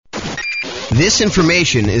This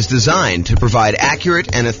information is designed to provide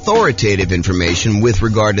accurate and authoritative information with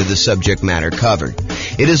regard to the subject matter covered.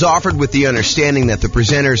 It is offered with the understanding that the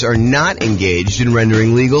presenters are not engaged in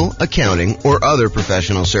rendering legal, accounting, or other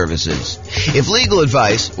professional services. If legal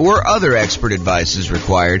advice or other expert advice is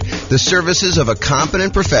required, the services of a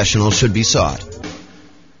competent professional should be sought.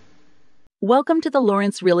 Welcome to the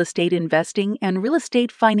Lawrence Real Estate Investing and Real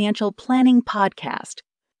Estate Financial Planning Podcast.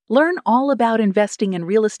 Learn all about investing in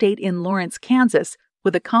real estate in Lawrence, Kansas,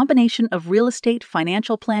 with a combination of real estate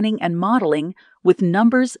financial planning and modeling with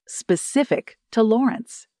numbers specific to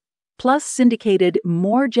Lawrence. Plus syndicated,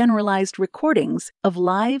 more generalized recordings of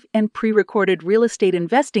live and pre-recorded real estate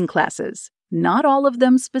investing classes, not all of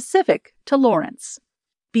them specific to Lawrence.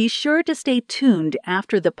 Be sure to stay tuned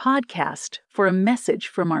after the podcast for a message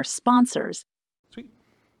from our sponsors. Sweet.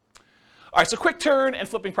 All right, so quick turn and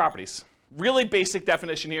flipping properties. Really basic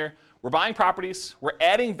definition here. We're buying properties, we're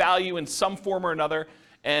adding value in some form or another,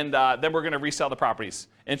 and then we're going to resell the properties.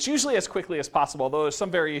 And it's usually as quickly as possible, although there's some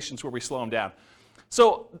variations where we slow them down.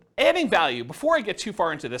 So adding value, before I get too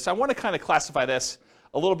far into this, I want to kind of classify this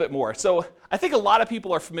a little bit more. So I think a lot of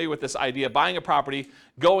people are familiar with this idea of buying a property,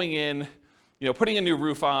 going in, putting a new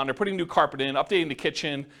roof on or putting new carpet in, updating the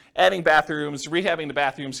kitchen, adding bathrooms, rehabbing the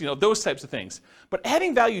bathrooms, those types of things. But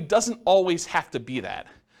adding value doesn't always have to be that.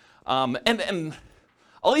 And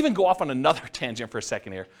I'll even go off on another tangent for a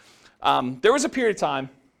second here. There was a period of time,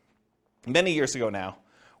 many years ago now,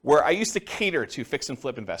 where I used to cater to fix and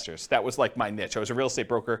flip investors. That was like my niche. I was a real estate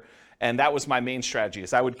broker, and that was my main strategy,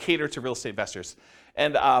 is I would cater to real estate investors.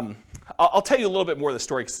 And I'll tell you a little bit more of the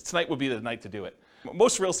story, because tonight would be the night to do it.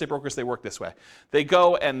 Most real estate brokers, they work this way. They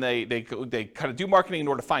go and they kind of do marketing in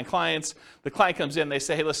order to find clients. The client comes in, they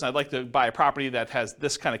say, hey, listen, I'd like to buy a property that has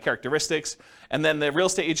this kind of characteristics. And then the real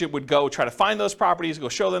estate agent would go try to find those properties, go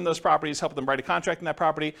show them those properties, help them write a contract in that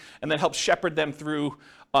property, and then help shepherd them through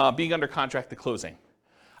being under contract to closing.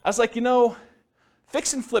 I was like,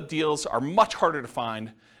 fix and flip deals are much harder to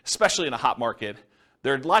find, especially in a hot market.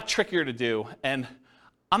 They're a lot trickier to do, and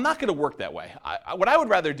I'm not going to work that way. What I would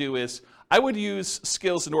rather do is I would use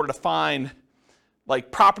skills in order to find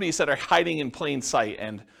properties that are hiding in plain sight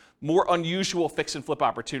and more unusual fix and flip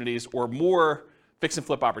opportunities, or more fix and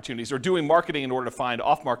flip opportunities, or doing marketing in order to find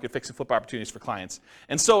off-market fix and flip opportunities for clients.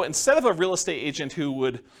 And so instead of a real estate agent who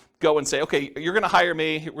would go and say, okay, you're going to hire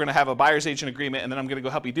me, we're going to have a buyer's agent agreement, and then I'm going to go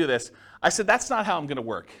help you do this, I said, that's not how I'm going to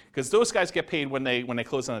work, because those guys get paid when they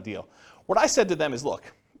close on a deal. What I said to them is, look,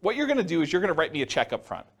 what you're going to do is you're going to write me a check up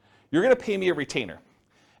front. You're going to pay me a retainer.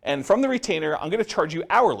 And from the retainer, I'm going to charge you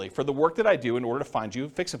hourly for the work that I do in order to find you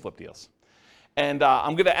fix and flip deals. And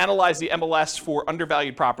I'm going to analyze the MLS for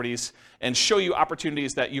undervalued properties and show you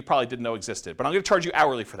opportunities that you probably didn't know existed. But I'm going to charge you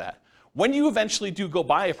hourly for that. When you eventually do go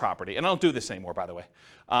buy a property, and I don't do this anymore, by the way,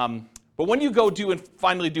 but when you go do and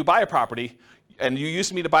finally do buy a property, and you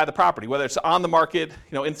use me to buy the property, whether it's on the market,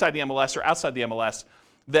 inside the MLS or outside the MLS,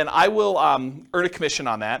 then I will earn a commission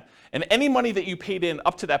on that. And any money that you paid in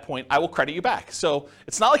up to that point, I will credit you back. So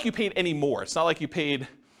it's not like you paid any more. It's not like you paid,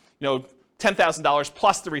 $10,000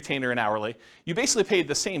 plus the retainer and hourly. You basically paid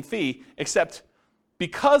the same fee, except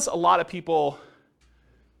because a lot of people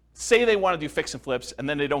say they want to do fix and flips and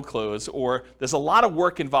then they don't close, or there's a lot of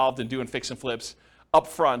work involved in doing fix and flips up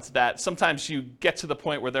front, that sometimes you get to the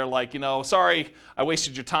point where they're like, sorry, I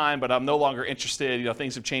wasted your time, but I'm no longer interested,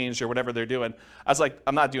 things have changed or whatever they're doing. I was like,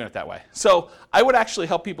 I'm not doing it that way. So I would actually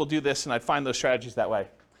help people do this, and I'd find those strategies that way.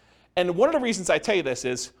 And one of the reasons I tell you this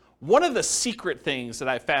is, one of the secret things that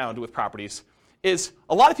I found with properties is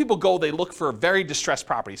a lot of people they look for very distressed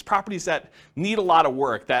properties that need a lot of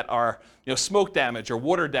work, that are smoke damage or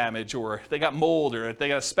water damage, or they got mold, or they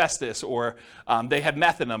got asbestos, or they had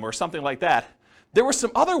meth in them or something like that. There were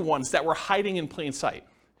some other ones that were hiding in plain sight.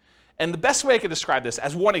 And the best way I could describe this,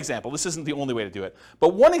 as one example, this isn't the only way to do it,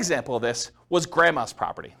 but one example of this was grandma's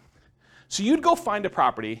property. So you'd go find a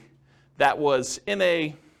property that was in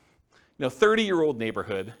a 30-year-old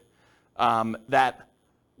neighborhood that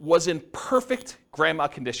was in perfect grandma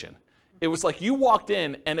condition. It was like you walked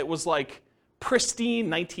in and it was like pristine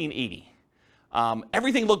 1980.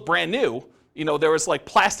 Everything looked brand new. There was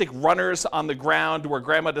plastic runners on the ground where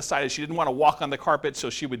grandma decided she didn't want to walk on the carpet, so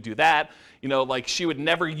she would do that. She would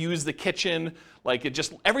never use the kitchen.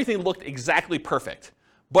 Everything looked exactly perfect.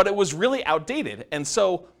 But it was really outdated. And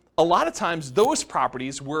so a lot of times those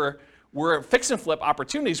properties were fix and flip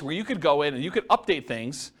opportunities where you could go in and you could update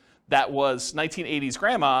things that was 1980s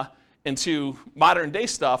grandma into modern day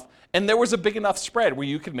stuff, and there was a big enough spread where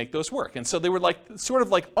you could make those work. And so they were sort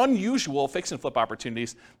of unusual fix and flip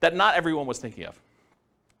opportunities that not everyone was thinking of.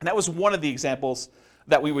 And that was one of the examples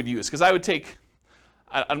that we would use, because I would take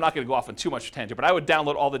I'm not going to go off on too much tangent, but I would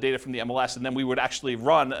download all the data from the MLS, and then we would actually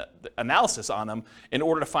run analysis on them in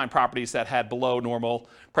order to find properties that had below normal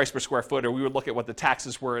price per square foot, or we would look at what the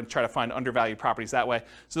taxes were and try to find undervalued properties that way.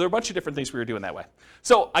 So there are a bunch of different things we were doing that way.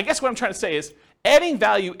 So I guess what I'm trying to say is adding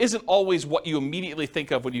value isn't always what you immediately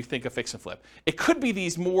think of when you think of fix and flip. It could be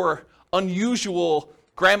these more unusual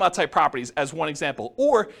grandma type properties as one example,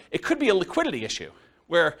 or it could be a liquidity issue,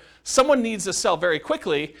 where someone needs to sell very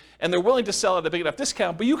quickly and they're willing to sell at a big enough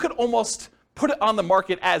discount, but you could almost put it on the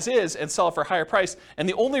market as is and sell it for a higher price. And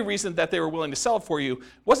the only reason that they were willing to sell it for you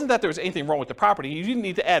wasn't that there was anything wrong with the property. You didn't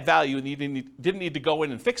need to add value and you didn't need to go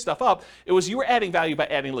in and fix stuff up. It was you were adding value by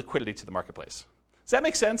adding liquidity to the marketplace. Does that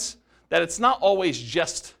make sense? That it's not always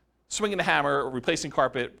just swinging a hammer, or replacing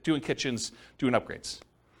carpet, doing kitchens, doing upgrades.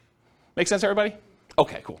 Make sense, everybody?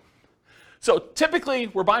 Okay, cool. So typically,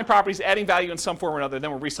 we're buying properties, adding value in some form or another, then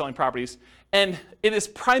we're reselling properties, and it is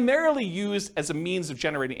primarily used as a means of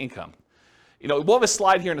generating income. We'll have a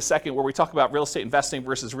slide here in a second where we talk about real estate investing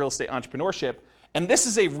versus real estate entrepreneurship, and this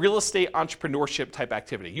is a real estate entrepreneurship type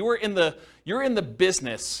activity. You're in the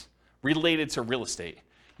business related to real estate.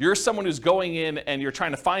 You're someone who's going in and you're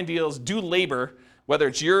trying to find deals, do labor, whether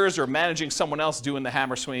it's yours or managing someone else doing the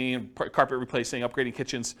hammer swinging, carpet replacing, upgrading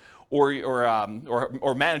kitchens,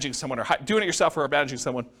 or managing someone, or doing it yourself, or managing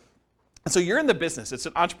someone. And so you're in the business. It's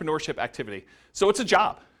an entrepreneurship activity. So it's a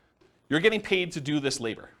job. You're getting paid to do this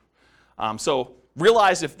labor. So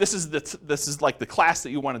realize if this is like the class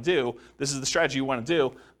that you want to do, this is the strategy you want to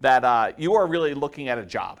do, that you are really looking at a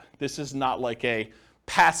job. This is not like a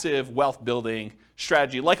passive wealth building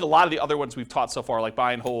strategy like a lot of the other ones we've taught so far, like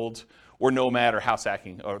buy and hold, or nomad, or house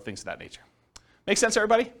hacking, or things of that nature. Make sense,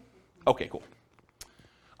 everybody? Okay, cool.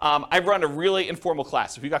 I run a really informal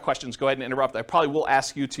class. If you got questions, go ahead and interrupt. I probably will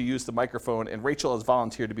ask you to use the microphone, and Rachel has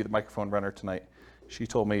volunteered to be the microphone runner tonight. She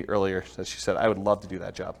told me earlier that she said, I would love to do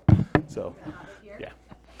that job. So, yeah,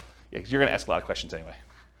 because you're going to ask a lot of questions anyway.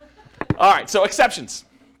 All right, so exceptions.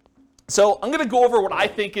 So I'm going to go over what I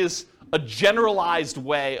think is a generalized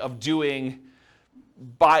way of doing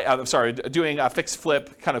fix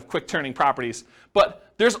flip, kind of quick turning properties.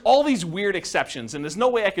 But there's all these weird exceptions, and there's no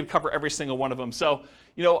way I could cover every single one of them. So,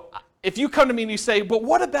 if you come to me and you say, but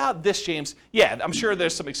what about this, James? Yeah, I'm sure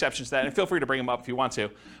there's some exceptions to that, and feel free to bring them up if you want to.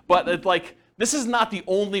 But this is not the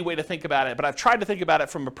only way to think about it, but I've tried to think about it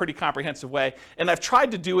from a pretty comprehensive way, and I've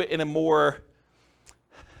tried to do it in a more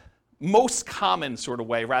most common sort of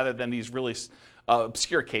way rather than these really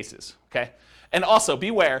obscure cases, okay? And also,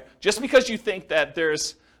 beware, just because you think that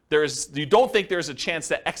you don't think there's a chance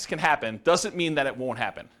that X can happen, doesn't mean that it won't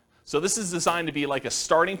happen. So this is designed to be like a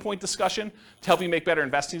starting point discussion to help you make better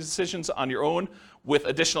investing decisions on your own with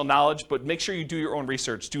additional knowledge, but make sure you do your own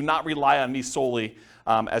research. Do not rely on me solely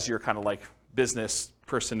as your kind of like business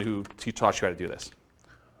person who taught you how to do this.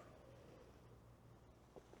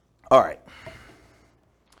 All right.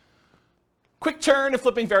 Quick turn and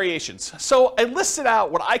flipping variations. So I listed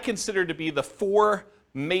out what I consider to be the 4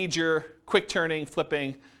 major quick turning,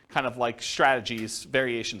 flipping kind of like strategies,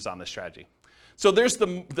 variations on this strategy. So there's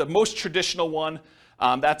the most traditional one.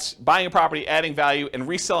 That's buying a property, adding value, and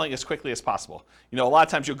reselling as quickly as possible. A lot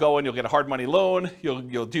of times you'll go in, you'll get a hard money loan,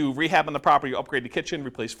 you'll do rehab on the property, you'll upgrade the kitchen,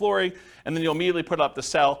 replace flooring, and then you'll immediately put it up to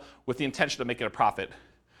sell with the intention of making a profit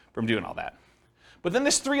from doing all that. But then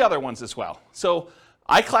there's 3 other ones as well. So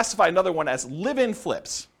I classify another one as live-in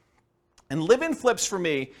flips. And live-in flips for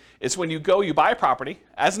me is when you buy a property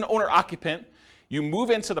as an owner-occupant, you move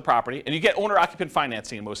into the property, and you get owner-occupant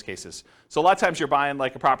financing in most cases. So a lot of times you're buying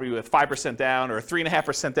like a property with 5% down, or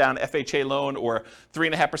 3.5% down FHA loan, or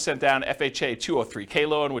 3.5% down FHA 203K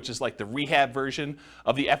loan, which is like the rehab version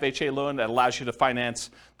of the FHA loan that allows you to finance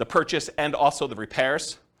the purchase and also the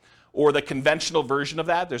repairs. Or the conventional version of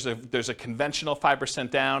that, there's a conventional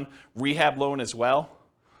 5% down rehab loan as well.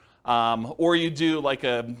 Or you do like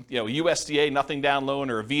a USDA nothing down loan,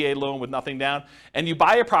 or a VA loan with nothing down, and you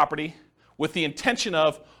buy a property with the intention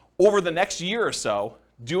of, over the next year or so,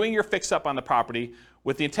 doing your fix-up on the property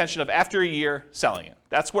with the intention of, after a year, selling it.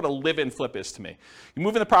 That's what a live-in flip is to me. You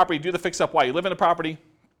move in the property, do the fix-up while you live in the property,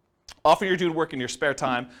 often you're doing work in your spare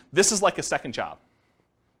time. This is like a second job.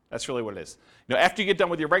 That's really what it is. After you get done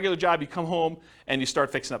with your regular job, you come home and you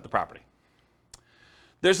start fixing up the property.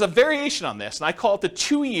 There's a variation on this, and I call it the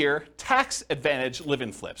 2-year tax advantage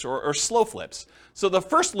live-in flips, or slow flips. So the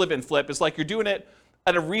first live-in flip is like you're doing it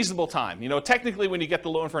at a reasonable time. Technically when you get the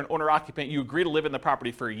loan for an owner-occupant, you agree to live in the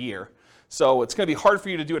property for a year. So it's going to be hard for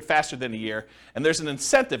you to do it faster than a year. And there's an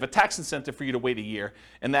incentive, a tax incentive for you to wait a year.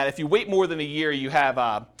 And that if you wait more than a year, you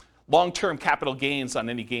have long-term capital gains on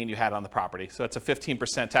any gain you had on the property. So it's a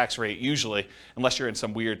 15% tax rate usually, unless you're in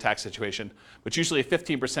some weird tax situation, but usually a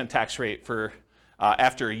 15% tax rate for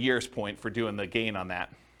after a year's point for doing the gain on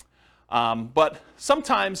that. But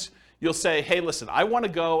sometimes you'll say, hey, listen, I want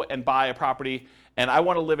to go and buy a property and I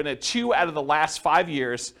want to live in it 2 out of the last 5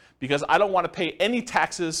 years because I don't want to pay any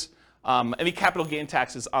taxes, any capital gain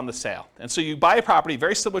taxes on the sale. And so you buy a property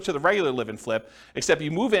very similar to the regular live and flip, except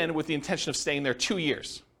you move in with the intention of staying there 2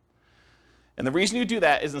 years. And the reason you do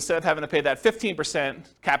that is instead of having to pay that 15%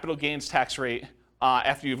 capital gains tax rate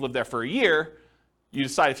after you've lived there for a year, you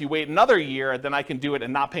decide if you wait another year, then I can do it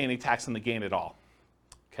and not pay any tax on the gain at all.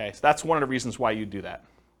 Okay, so that's one of the reasons why you do that.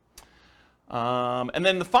 And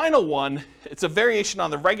then the final one, it's a variation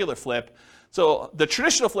on the regular flip. So the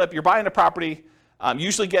traditional flip, you're buying a property,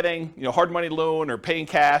 usually getting hard money loan or paying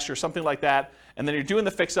cash or something like that, and then you're doing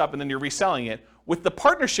the fix up and then you're reselling it. With the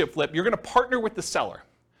partnership flip, you're going to partner with the seller.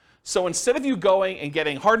 So instead of you going and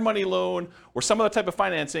getting hard money loan or some other type of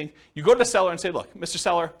financing, you go to the seller and say, look, Mr.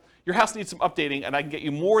 Seller, your house needs some updating and I can get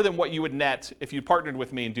you more than what you would net if you partnered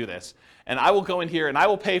with me and do this. And I will go in here and I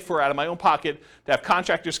will pay for, out of my own pocket, to have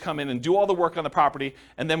contractors come in and do all the work on the property.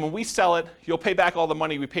 And then when we sell it, you'll pay back all the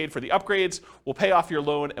money we paid for the upgrades, we'll pay off your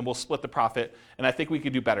loan, and we'll split the profit. And I think we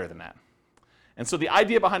could do better than that. And so the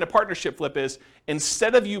idea behind a partnership flip is,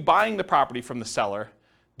 instead of you buying the property from the seller,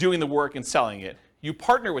 doing the work and selling it, you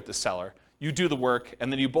partner with the seller, you do the work,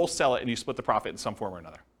 and then you both sell it and you split the profit in some form or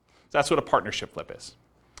another. So that's what a partnership flip is.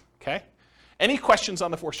 Okay? Any questions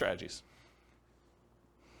on the 4 strategies?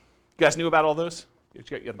 You guys knew about all those? You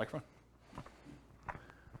got the microphone?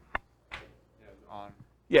 On.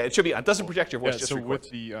 Yeah, it should be on. It doesn't project your voice. Just so records.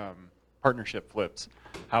 with the partnership flips,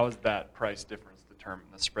 how is that price difference determined,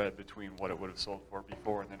 the spread between what it would have sold for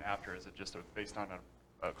before and then after? Is it just based on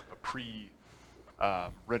a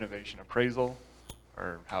pre-renovation appraisal?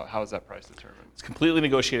 Or how is that price determined? It's completely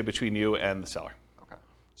negotiated between you and the seller. Okay.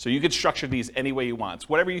 So you could structure these any way you want. It's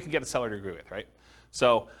whatever you can get a seller to agree with, right?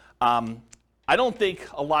 So I don't think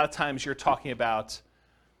a lot of times you're talking about,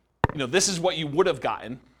 this is what you would have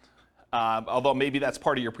gotten, although maybe that's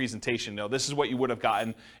part of your presentation. This is what you would have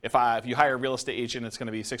gotten if you hire a real estate agent. It's going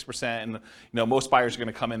to be 6%, and most buyers are going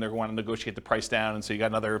to come in. They're going to negotiate the price down, and so you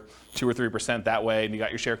got another 2 or 3% that way, and you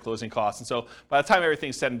got your share closing costs. And so by the time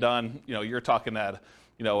everything's said and done, you're talking at a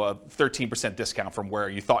 13% discount from where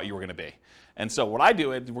you thought you were going to be. And so what I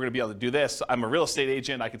do is we're going to be able to do this. I'm a real estate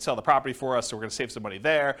agent. I can sell the property for us, so we're going to save some money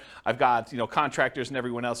there. I've got contractors and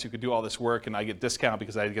everyone else who could do all this work, and I get discount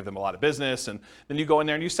because I give them a lot of business. And then you go in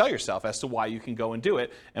there and you sell yourself as to why you can go and do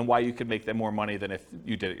it and why you can make them more money than if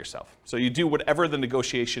you did it yourself. So you do whatever the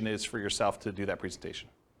negotiation is for yourself to do that presentation.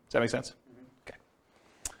 Does that make sense? Okay.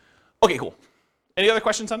 Okay, cool. Any other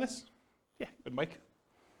questions on this? Yeah, good, Mike.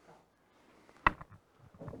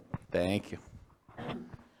 Thank you.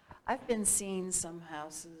 I've been seeing some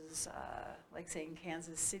houses, like say in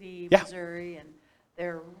Kansas City, Yeah. Missouri, and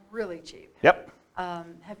they're really cheap. Yep.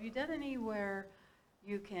 Have you done any where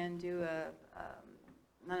you can do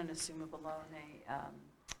not an assumable loan,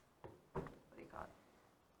 what do you call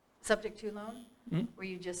it? Subject to loan, where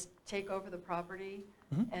you just take over the property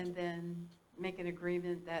and then make an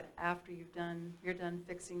agreement that after you're done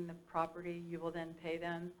fixing the property, you will then pay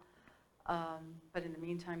them. But in the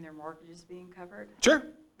meantime, their mortgage is being covered. Sure.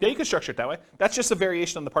 Yeah, you can structure it that way. That's just a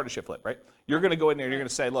variation on the partnership flip, right? You're going to go in there and you're going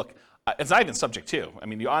to say, look, it's not even subject to. I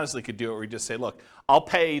mean, you honestly could do it where you just say, look, I'll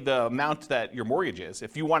pay the amount that your mortgage is.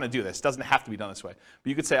 If you want to do this, it doesn't have to be done this way. But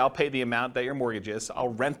you could say, I'll pay the amount that your mortgage is. I'll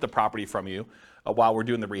rent the property from you while we're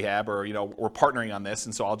doing the rehab, or we're partnering on this,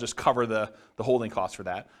 and so I'll just cover the holding costs for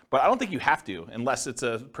that. But I don't think you have to, unless it's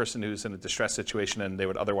a person who's in a distressed situation and they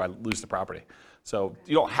would otherwise lose the property. So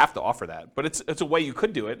you don't have to offer that, but it's a way you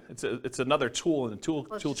could do it. It's another tool in the tool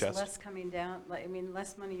Well, it's tool just chest. less coming down,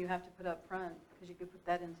 less money you have to put up front, because you could put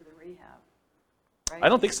that into the rehab, right? I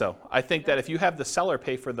don't think so. I think that if you have the seller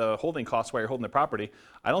pay for the holding costs while you're holding the property,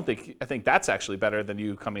 I think that's actually better than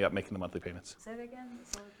you coming up making the monthly payments. Say that again?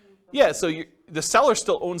 Yeah, so the seller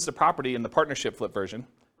still owns the property in the partnership flip version,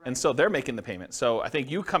 and so they're making the payment. So I think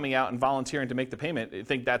you coming out and volunteering to make the payment, I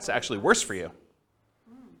think that's actually worse for you.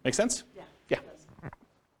 Make sense? Yeah. Yeah.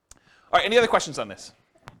 All right, any other questions on this?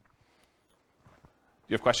 Do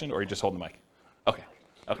you have a question, or are you just holding the mic? Okay.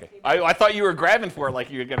 Okay. I thought you were grabbing for it like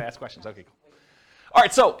you were going to ask questions. Okay, cool. All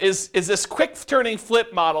right, so is this quick turning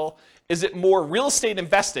flip model, is it more real estate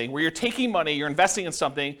investing where you're taking money, you're investing in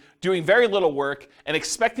something, doing very little work, and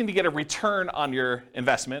expecting to get a return on your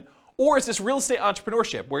investment? Or is this real estate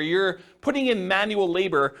entrepreneurship where you're putting in manual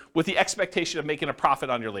labor with the expectation of making a profit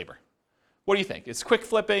on your labor? What do you think? Is quick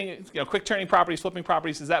flipping, quick turning properties, flipping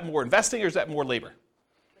properties, is that more investing or is that more labor?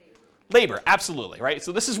 Labor, absolutely, right?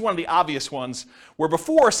 So this is one of the obvious ones where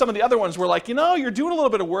before some of the other ones were like, you're doing a little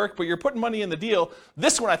bit of work, but you're putting money in the deal.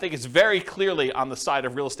 This one I think is very clearly on the side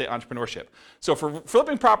of real estate entrepreneurship. So for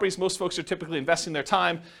flipping properties, most folks are typically investing their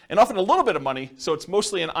time and often a little bit of money, so it's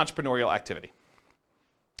mostly an entrepreneurial activity.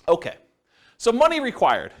 Okay, so money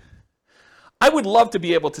required. I would love to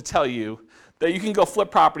be able to tell you that you can go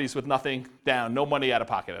flip properties with nothing down, no money out of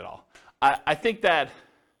pocket at all. I think that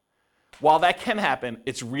while that can happen,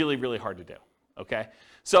 it's really, really hard to do, okay?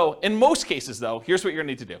 So in most cases, though, here's what you're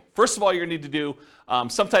gonna need to do. First of all, you're gonna need to do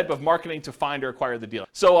some type of marketing to find or acquire the deal.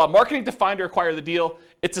 So marketing to find or acquire the deal,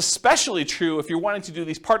 it's especially true if you're wanting to do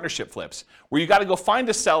these partnership flips, where you gotta go find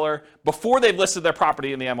a seller before they've listed their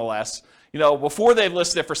property in the MLS, before they've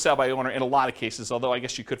listed it for sale by owner in a lot of cases, although I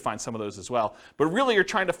guess you could find some of those as well. But really you're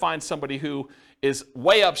trying to find somebody who is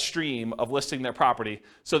way upstream of listing their property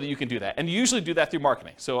so that you can do that. And you usually do that through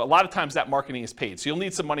marketing. So a lot of times that marketing is paid. So you'll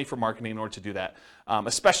need some money for marketing in order to do that,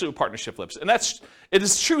 especially with partnership flips. And it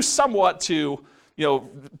is true somewhat to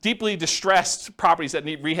deeply distressed properties that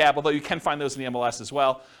need rehab, although you can find those in the MLS as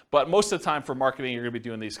well. But most of the time for marketing, you're gonna be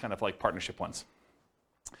doing these kind of like partnership ones.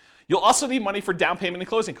 You'll also need money for down payment and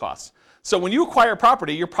closing costs. So when you acquire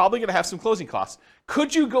property, you're probably going to have some closing costs.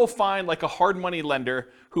 Could you go find like a hard money lender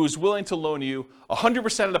who's willing to loan you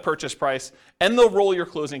 100% of the purchase price, and they'll roll your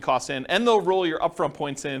closing costs in, and they'll roll your upfront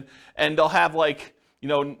points in, and they'll have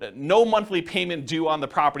no monthly payment due on the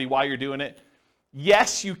property while you're doing it?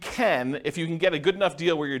 Yes, you can if you can get a good enough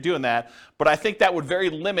deal where you're doing that, but I think that would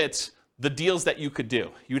very limit the deals that you could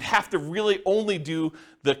do. You'd have to really only do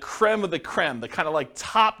the creme of the creme, the kind of like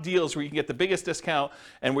top deals where you can get the biggest discount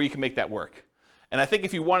and where you can make that work. And I think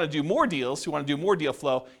if you want to do more deals, you want to do more deal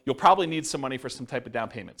flow, you'll probably need some money for some type of down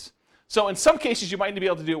payments. So in some cases, you might be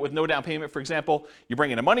able to do it with no down payment. For example, you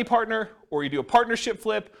bring in a money partner, or you do a partnership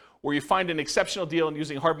flip, or you find an exceptional deal and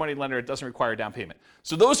using a hard money lender, it doesn't require a down payment.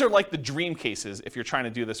 So those are like the dream cases if you're trying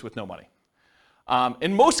to do this with no money.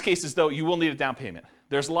 In most cases, though, you will need a down payment.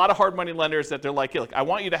 There's a lot of hard money lenders that they're like, hey, look, I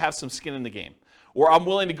want you to have some skin in the game. Or I'm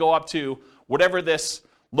willing to go up to whatever this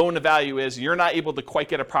loan to value is. You're not able to quite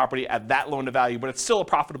get a property at that loan to value, but it's still a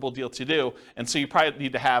profitable deal to do. And so you probably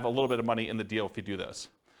need to have a little bit of money in the deal if you do those.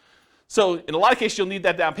 So in a lot of cases, you'll need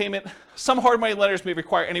that down payment. Some hard money lenders may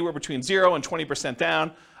require anywhere between 0 and 20%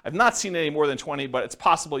 down. I've not seen any more than 20, but it's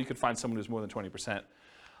possible you could find someone who's more than 20%.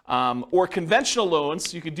 Or conventional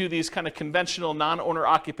loans, you could do these kind of conventional non-owner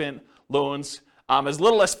occupant loans as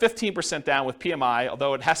little as 15% down with PMI,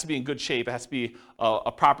 although it has to be in good shape. It has to be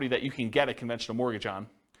a property that you can get a conventional mortgage on.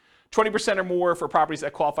 20% or more for properties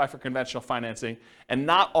that qualify for conventional financing, and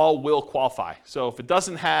not all will qualify. So if it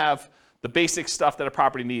doesn't have the basic stuff that a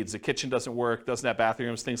property needs, the kitchen doesn't work, doesn't have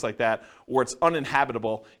bathrooms, things like that, or it's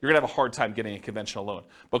uninhabitable, you're gonna have a hard time getting a conventional loan.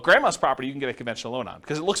 But grandma's property, you can get a conventional loan on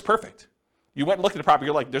because it looks perfect. You went and looked at the property,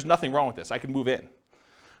 you're like, there's nothing wrong with this, I can move in,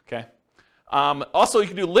 okay? Also, you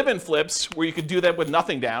can do live-in flips where you could do that with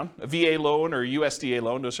nothing down, a VA loan or a USDA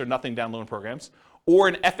loan, those are nothing down loan programs, or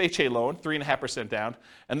an FHA loan, 3.5% down.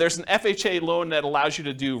 And there's an FHA loan that allows you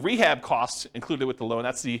to do rehab costs included with the loan.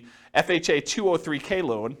 That's the FHA 203K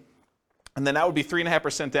loan. And then that would be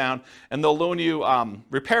 3.5% down, and they'll loan you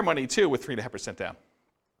repair money too with 3.5% down.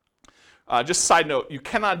 Just a side note, you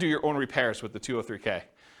cannot do your own repairs with the 203K.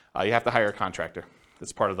 You have to hire a contractor.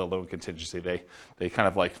 That's part of the loan contingency. They kind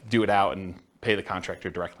of like do it out and pay the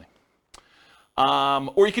contractor directly.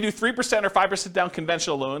 Or you can do 3% or 5% down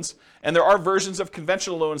conventional loans, and there are versions of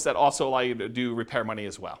conventional loans that also allow you to do repair money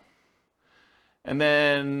as well. And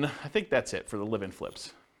then I think that's it for the live-in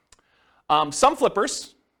flips. Some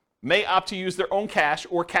flippers may opt to use their own cash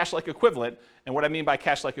or cash-like equivalent. And what I mean by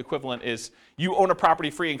cash-like equivalent is you own a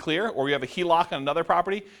property free and clear, or you have a HELOC on another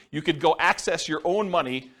property. You could go access your own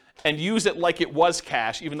money and use it like it was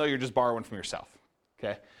cash, even though you're just borrowing from yourself,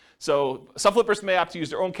 okay? So some flippers may opt to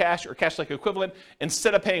use their own cash or cash-like equivalent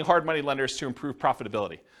instead of paying hard money lenders to improve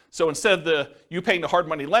profitability. So instead of you paying the hard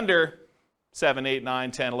money lender 7, 8,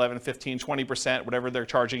 9, 10, 11, 15, 20%, whatever they're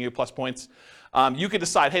charging you plus points, you could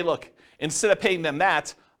decide, hey, look, instead of paying them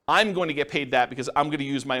that, I'm going to get paid that because I'm going to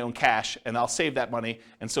use my own cash and I'll save that money,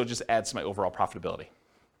 and so it just adds to my overall profitability,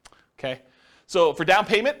 okay? So for down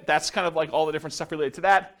payment, that's kind of like all the different stuff related to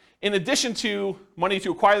that. In addition to money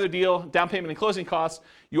to acquire the deal, down payment and closing costs,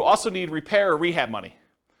 you also need repair or rehab money.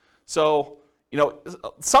 So,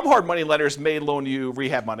 some hard money lenders may loan you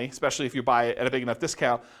rehab money, especially if you buy it at a big enough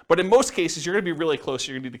discount. But in most cases, you're going to be really close.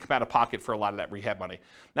 You're going to need to come out of pocket for a lot of that rehab money.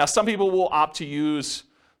 Now, some people will opt to use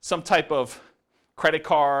some type of credit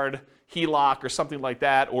card, HELOC, or something like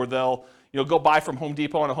that, or they'll go buy from Home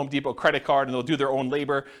Depot on a Home Depot credit card, and they'll do their own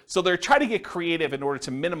labor. So they're trying to get creative in order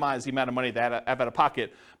to minimize the amount of money they have out of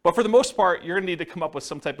pocket. But for the most part, you're going to need to come up with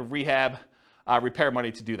some type of rehab, repair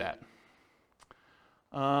money to do that.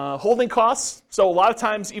 Holding costs. So a lot of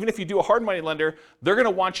times, even if you do a hard money lender, they're going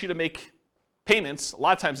to want you to make payments. A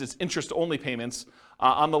lot of times it's interest-only payments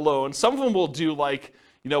on the loan. Some of them will do like,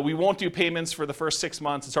 we won't do payments for the first 6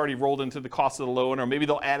 months. It's already rolled into the cost of the loan, or maybe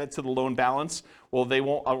they'll add it to the loan balance. Well, they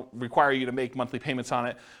won't require you to make monthly payments on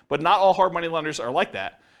it. But not all hard money lenders are like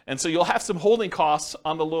that. And so you'll have some holding costs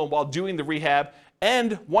on the loan while doing the rehab.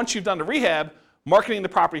 And once you've done the rehab, marketing the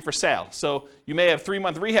property for sale. So you may have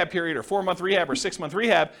 3-month rehab period, or 4-month rehab, or 6-month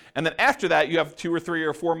rehab. And then after that, you have 2 or 3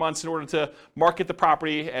 or 4 months in order to market the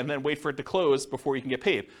property and then wait for it to close before you can get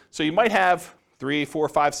paid. So you might have 3, 4,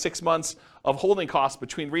 5, 6 months of holding costs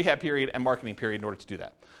between rehab period and marketing period in order to do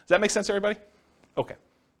that. Does that make sense, everybody? Okay.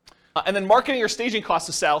 And then marketing or staging costs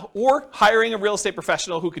to sell, or hiring a real estate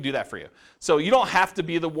professional who could do that for you. So you don't have to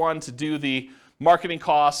be the one to do the marketing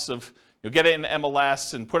costs of, get it in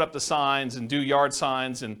MLS and put up the signs and do yard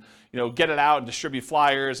signs and get it out and distribute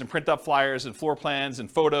flyers and print up flyers and floor plans and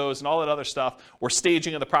photos and all that other stuff, or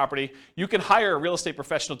staging of the property. You can hire a real estate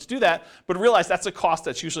professional to do that, but realize that's a cost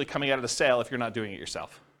that's usually coming out of the sale if you're not doing it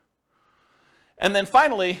yourself. And then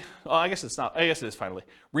finally, I guess it is finally,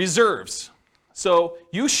 reserves. So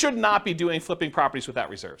you should not be doing flipping properties without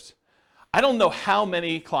reserves. I don't know how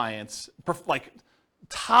many clients, like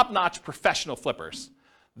top-notch professional flippers,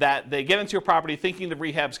 that they get into a property thinking the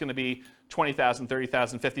rehab's going to be $20,000,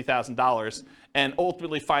 $30,000, $50,000, and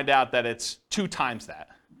ultimately find out that it's 2 times that.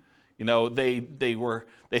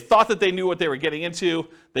 They thought that they knew what they were getting into.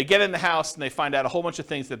 They get in the house and they find out a whole bunch of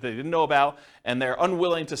things that they didn't know about, and they're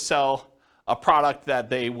unwilling to sell a product that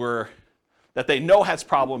they know has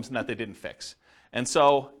problems and that they didn't fix. And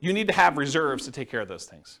so you need to have reserves to take care of those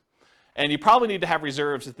things. And you probably need to have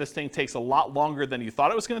reserves if this thing takes a lot longer than you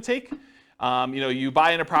thought it was going to take. You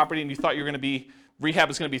buy in a property and you thought rehab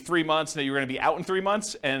is going to be 3 months, and that you're going to be out in 3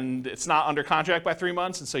 months, and it's not under contract by 3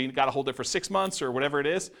 months, and so you got to hold it for 6 months or whatever it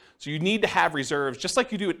is. So you need to have reserves, just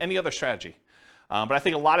like you do with any other strategy. But I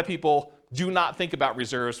think a lot of people do not think about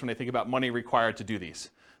reserves when they think about money required to do these.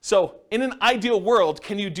 So in an ideal world,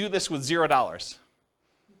 can you do this with $0?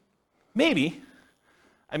 Maybe.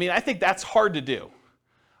 I think that's hard to do.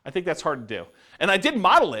 And I did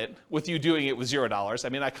model it with you doing it with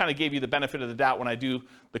 $0. I kind of gave you the benefit of the doubt when I do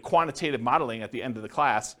the quantitative modeling at the end of the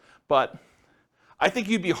class, but I think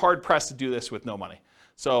you'd be hard-pressed to do this with no money.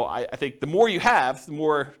 So I think the more you have, the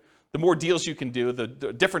more deals you can do, the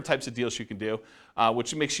different types of deals you can do,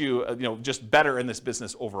 which makes you just better in this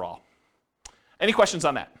business overall. Any questions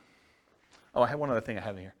on that? Oh, I have one other thing I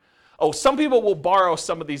have in here. Oh, some people will borrow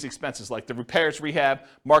some of these expenses, like the repairs, rehab,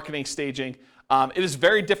 marketing, staging. It is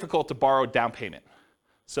very difficult to borrow down payment.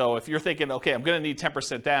 So if you're thinking, okay, I'm going to need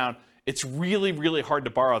 10% down, it's really, really hard to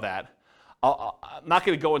borrow that. I'm not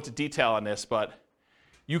going to go into detail on this, but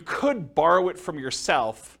you could borrow it from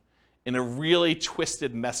yourself in a really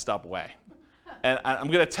twisted, messed up way. And I'm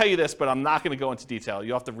going to tell you this, but I'm not going to go into detail.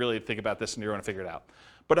 You'll have to really think about this and you're going to figure it out.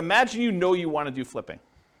 But imagine you want to do flipping.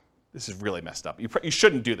 This is really messed up. You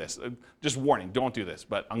shouldn't do this. Just warning, don't do this,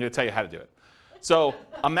 but I'm going to tell you how to do it. So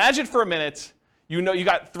imagine for a minute, you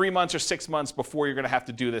got 3 months or 6 months before you're going to have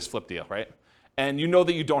to do this flip deal, right? And you know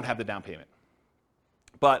that you don't have the down payment.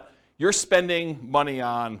 But you're spending money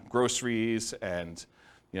on groceries and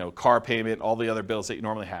car payment, all the other bills that you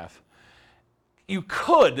normally have. You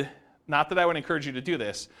could, not that I would encourage you to do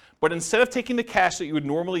this, but instead of taking the cash that you would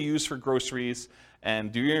normally use for groceries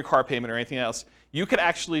and do your car payment or anything else, you could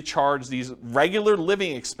actually charge these regular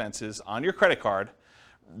living expenses on your credit card,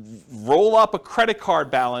 roll up a credit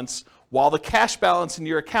card balance while the cash balance in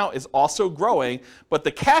your account is also growing, but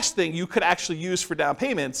the cash thing you could actually use for down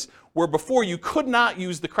payments, where before you could not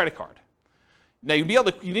use the credit card. Now you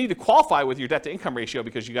need to qualify with your debt to income ratio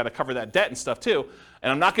because you got to cover that debt and stuff too.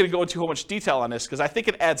 And I'm not going to go into too much detail on this because I think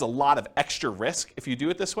it adds a lot of extra risk if you do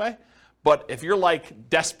it this way. But if you're like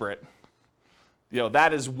desperate,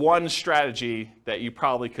 that is one strategy that you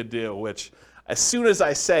probably could do, which as soon as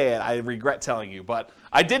I say it, I regret telling you. But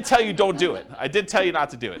I did tell you don't do it. I did tell you not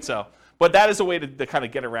to do it. But that is a way to kind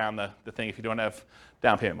of get around the thing if you don't have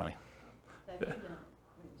down payment money. Have you done it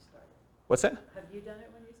when you started? What's that? Have you done it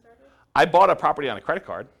when you started? I bought a property on a credit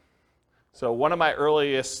card. So one of my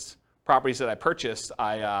earliest properties that I purchased,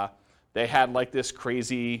 they had like this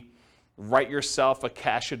crazy write yourself a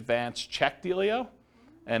cash advance check dealio.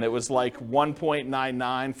 And it was like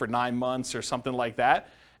 1.99 for 9 months or something like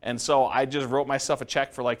that. And so I just wrote myself a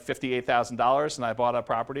check for like $58,000 and I bought a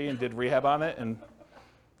property and did rehab on it. And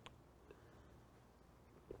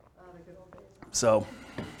The good old So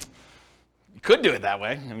you could do it that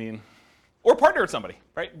way. I mean, or partner with somebody,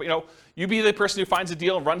 right? But, you be the person who finds a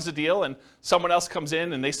deal and runs the deal, and someone else comes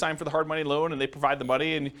in and they sign for the hard money loan and they provide the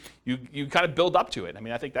money, and you kind of build up to it. I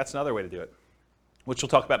mean, I think that's another way to do it, which we'll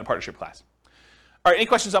talk about in the partnership class. All right, any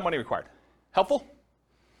questions on money required? Helpful?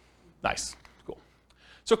 Nice, cool.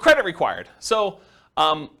 So credit required. So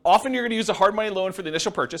often you're going to use a hard money loan for the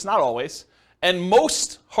initial purchase, not always. And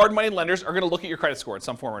most hard money lenders are going to look at your credit score in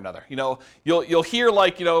some form or another. You'll hear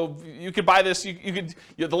like, you could buy this. You could.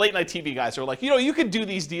 The late night TV guys are like, you could do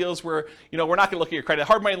these deals where, we're not going to look at your credit.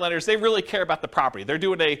 Hard money lenders, they really care about the property. They're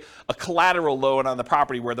doing a collateral loan on the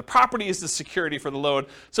property where the property is the security for the loan.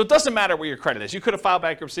 So it doesn't matter where your credit is. You could have filed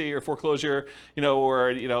bankruptcy or foreclosure,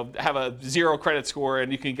 or have a 0 credit score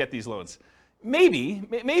and you can get these loans.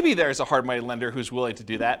 Maybe there's a hard money lender who's willing to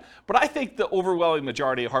do that, but I think the overwhelming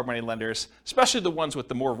majority of hard money lenders, especially the ones with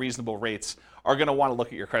the more reasonable rates, are going to want to look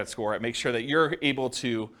at your credit score and make sure that you're able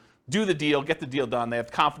to do the deal, get the deal done. They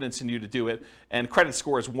have confidence in you to do it, and credit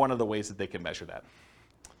score is one of the ways that they can measure that.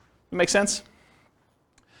 Make sense?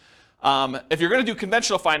 If you're going to do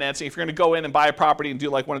conventional financing, if you're going to go in and buy a property and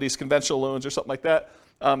do like one of these conventional loans or something like that,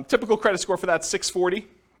 typical credit score for that is 640.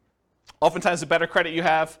 Oftentimes, the better credit you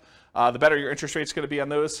have, the better your interest rate's going to be on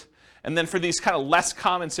those. And then for these kind of less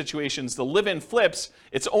common situations, the live-in flips,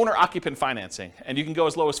 it's owner-occupant financing. And you can go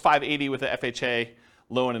as low as 580 with the FHA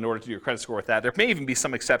loan in order to do your credit score with that. There may even be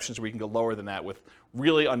some exceptions where you can go lower than that with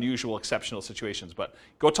really unusual, exceptional situations. But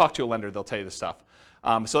go talk to a lender. They'll tell you this stuff.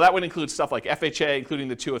 So that would include stuff like FHA, including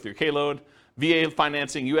the 203K loan, VA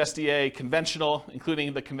financing, USDA, conventional,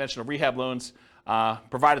 including the conventional rehab loans,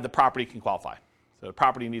 provided the property can qualify. So the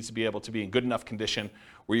property needs to be able to be in good enough condition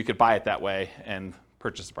where you could buy it that way and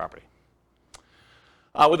purchase the property.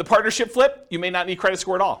 With a partnership flip, you may not need credit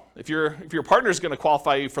score at all. If your partner is going to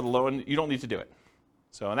qualify you for the loan, you don't need to do it.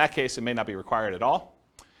 So in that case, it may not be required at all.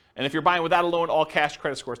 And if you're buying without a loan, all cash,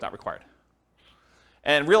 credit score is not required.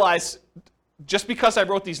 And realize, just because I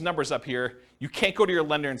wrote these numbers up here, you can't go to your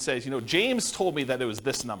lender and say, James told me that it was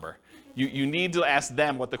this number. You need to ask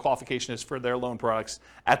them what the qualification is for their loan products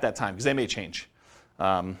at that time, because they may change.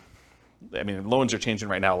 Loans are changing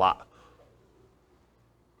right now a lot.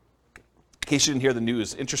 In case you didn't hear the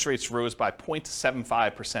news, interest rates rose by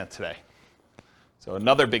 0.75% today. So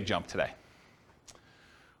another big jump today.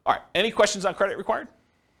 All right, any questions on credit required?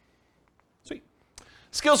 Sweet.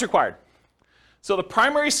 Skills required. So the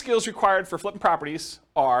primary skills required for flipping properties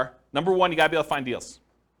are, number one, you got to be able to find deals.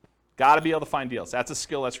 Got to be able to find deals. That's a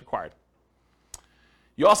skill that's required.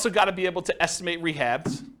 You also got to be able to estimate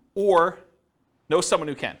rehabs or know someone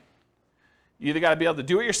who can. You either got to be able to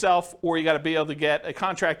do it yourself or you got to be able to get a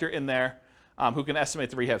contractor in there who can estimate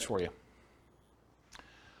the rehabs for you.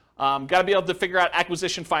 Got to be able to figure out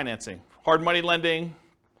acquisition financing, hard money lending,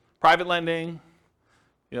 private lending,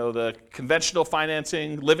 the conventional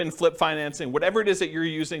financing, live-in flip financing, whatever it is that you're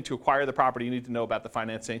using to acquire the property, you need to know about the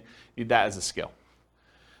financing. You need that as a skill.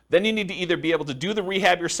 Then you need to either be able to do the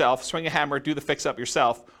rehab yourself, swing a hammer, do the fix-up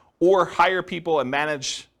yourself, or hire people and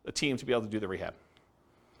manage a team to be able to do the rehab.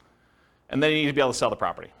 And then you need to be able to sell the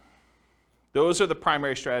property. Those are the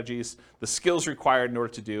primary strategies, the skills required in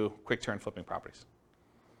order to do quick-turn flipping properties.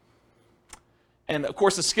 And of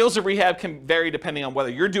course, the skills of rehab can vary depending on whether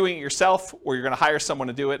you're doing it yourself or you're going to hire someone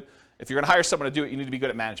to do it. If you're going to hire someone to do it, you need to be good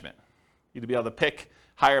at management. You need to be able to pick,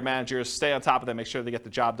 hire managers, stay on top of them, make sure they get the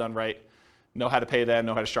job done right, know how to pay them,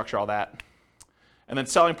 know how to structure all that. And then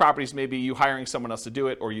selling properties may be you hiring someone else to do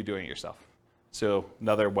it or you doing it yourself. So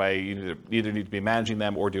another way, you either need to be managing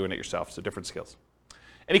them or doing it yourself. So different skills.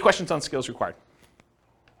 Any questions on skills required?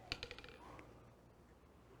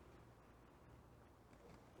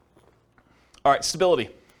 All right,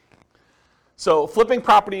 stability. So flipping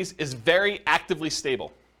properties is very actively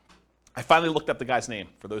stable. I finally looked up the guy's name,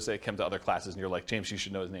 for those that came to other classes and you're like, James, you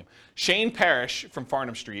should know his name. Shane Parrish from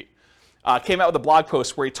Farnham Street came out with a blog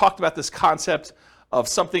post where he talked about this concept of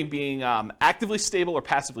something being actively stable or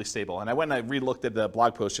passively stable. And I went and I re-looked at the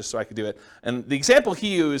blog post just so I could do it. And the example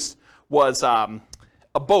he used was a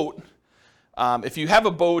boat. If you have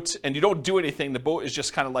a boat and you don't do anything, the boat is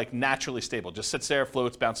just kind of like naturally stable. Just sits there,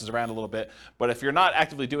 floats, bounces around a little bit. But if you're not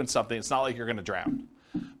actively doing something, it's not like you're going to drown.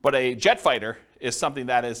 But a jet fighter is something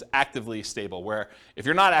that is actively stable, where if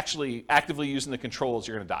you're not actually actively using the controls,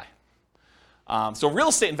 you're going to die. So real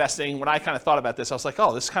estate investing, when I kind of thought about this, I was like,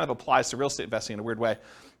 oh, this kind of applies to real estate investing in a weird way.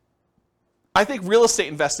 I think real estate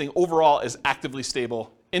investing overall is actively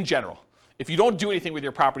stable in general. If you don't do anything with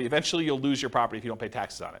your property, eventually you'll lose your property if you don't pay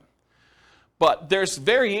taxes on it. But there's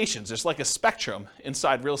variations. There's like a spectrum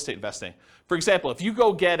inside real estate investing. For example, if you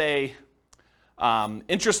go get a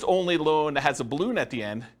interest-only loan that has a balloon at the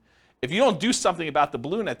end, if you don't do something about the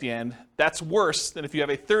balloon at the end, that's worse than if you have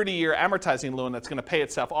a 30-year amortizing loan that's going to pay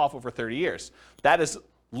itself off over 30 years. That is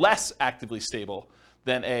less actively stable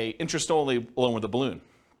than a interest-only loan with a balloon.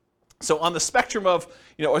 So on the spectrum of,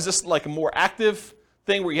 is this like a more active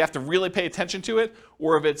thing where you have to really pay attention to it,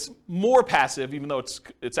 or if it's more passive, even though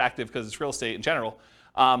it's active because it's real estate in general,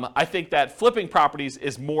 I think that flipping properties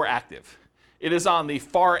is more active. It is on the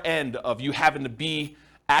far end of you having to be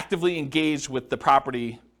actively engaged with the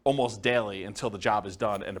property almost daily until the job is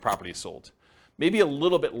done and the property is sold. Maybe a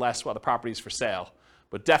little bit less while the property is for sale,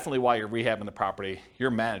 but definitely while you're rehabbing the property, you're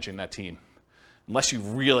managing that team. Unless you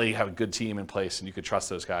really have a good team in place and you could trust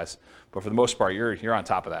those guys. But for the most part, you're on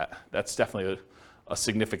top of that. That's definitely a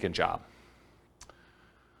significant job.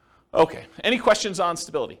 Okay, any questions on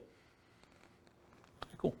stability?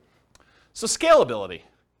 Cool. So scalability.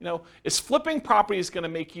 Is flipping properties going to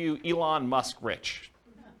make you Elon Musk rich?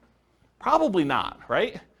 Probably not,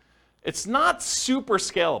 right? It's not super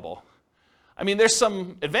scalable. I mean, there's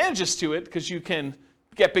some advantages to it because you can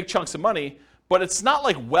get big chunks of money, but it's not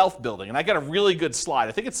like wealth building. And I got a really good slide.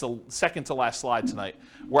 I think it's the second to last slide tonight,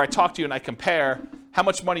 where I talk to you and I compare how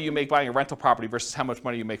much money you make buying a rental property versus how much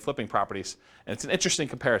money you make flipping properties. And it's an interesting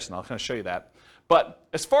comparison. I'll kind of show you that. But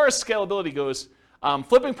as far as scalability goes,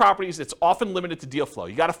 flipping properties, it's often limited to deal flow.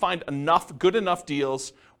 You got to find good enough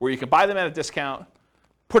deals where you can buy them at a discount,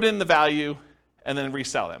 put in the value, and then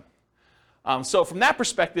resell them. So from that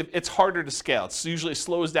perspective, it's harder to scale. It usually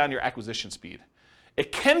slows down your acquisition speed.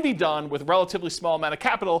 It can be done with relatively small amount of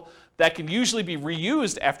capital that can usually be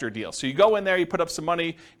reused after a deal. So you go in there, you put up some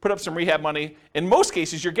money, put up some rehab money. In most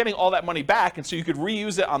cases, you're getting all that money back, and so you could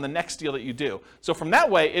reuse it on the next deal that you do. So from that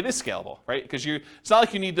way, it is scalable, right? Because it's not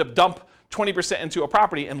like you need to dump 20% into a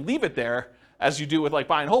property and leave it there as you do with like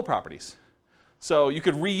buy and hold properties. So you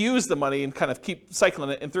could reuse the money and kind of keep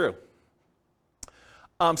cycling it in through.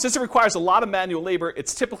 Since it requires a lot of manual labor,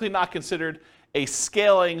 it's typically not considered a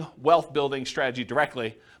scaling wealth building strategy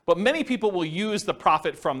directly, but many people will use the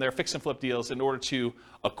profit from their fix and flip deals in order to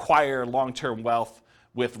acquire long-term wealth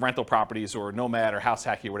with rental properties or nomad or house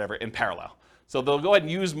hacking or whatever in parallel. So they'll go ahead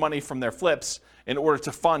and use money from their flips in order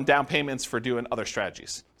to fund down payments for doing other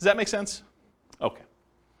strategies. Does that make sense? Okay.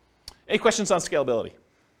 Any questions on scalability?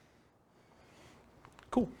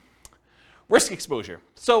 Cool. Risk exposure.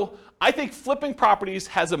 So I think flipping properties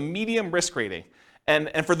has a medium risk rating.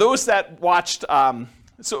 And for those that watched,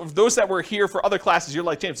 so those that were here for other classes, you're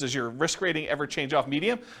like, James, does your risk rating ever change off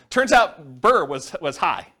medium? Turns out Burr was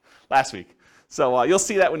high last week. So you'll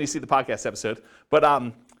see that when you see the podcast episode.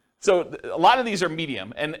 But so a lot of these are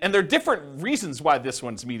medium. And there are different reasons why this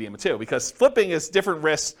one's medium too, because flipping is different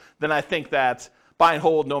risks than I think that buy and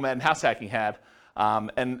hold, nomad, and house hacking had.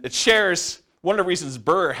 And it shares. One of the reasons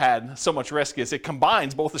Burr had so much risk is it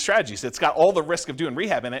combines both the strategies. It's got all the risk of doing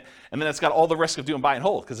rehab in it, and then it's got all the risk of doing buy and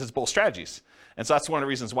hold because it's both strategies. And so that's one of the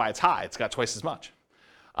reasons why it's high. It's got twice as much.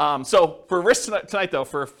 So for risk tonight though,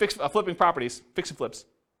 for flipping properties, fix and flips,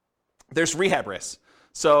 there's rehab risks.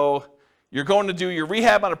 So you're going to do your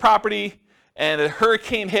rehab on a property, and a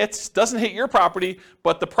hurricane hits, doesn't hit your property,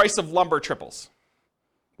 but the price of lumber triples.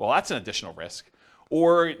 Well, that's an additional risk.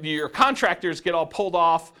 Or your contractors get all pulled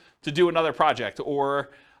off to do another project,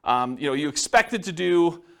 or you expected to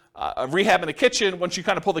do a rehab in a kitchen. Once you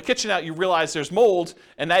kind of pull the kitchen out, you realize there's mold,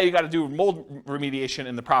 and now you got to do mold remediation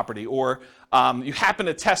in the property. Or you happen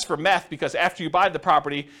to test for meth because after you buy the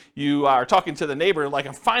property, you are talking to the neighbor like,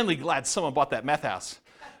 I'm finally glad someone bought that meth house,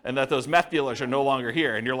 and that those meth dealers are no longer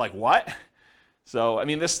here. And you're like, what? So I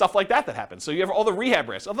mean, there's stuff like that happens. So you have all the rehab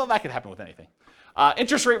risks, although that could happen with anything.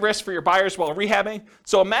 Interest rate risk for your buyers while rehabbing.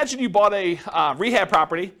 So imagine you bought a rehab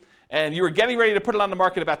property, and you were getting ready to put it on the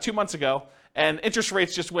market about 2 months ago, and interest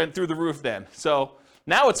rates just went through the roof then. So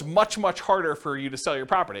now it's much, much harder for you to sell your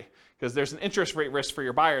property because there's an interest rate risk for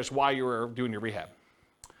your buyers while you were doing your rehab.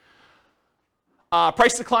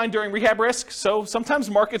 Price decline during rehab risk. So sometimes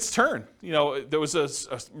markets turn. There was a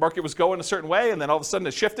market was going a certain way, and then all of a sudden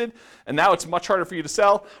it shifted, and now it's much harder for you to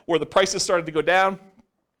sell, or the prices started to go down.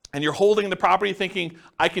 And you're holding the property thinking,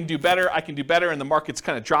 I can do better, and the market's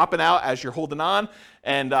kind of dropping out as you're holding on.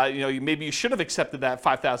 And maybe you should have accepted that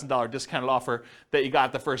 $5,000 discounted offer that you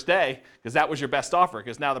got the first day, because that was your best offer,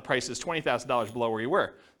 because now the price is $20,000 below where you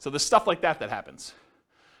were. So there's stuff like that happens.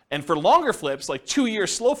 And for longer flips, like 2-year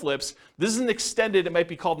slow flips, this is an extended, it might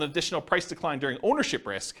be called an additional price decline during ownership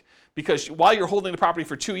risk, because while you're holding the property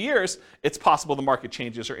for 2 years, it's possible the market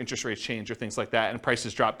changes or interest rates change or things like that, and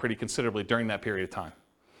prices drop pretty considerably during that period of time.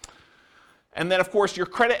 And then, of course, your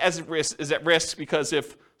credit is at risk because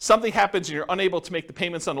if something happens and you're unable to make the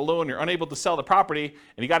payments on the loan, you're unable to sell the property,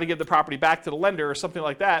 and you got to give the property back to the lender or something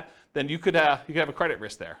like that, then you could have a credit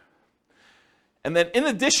risk there. And then in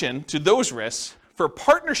addition to those risks, for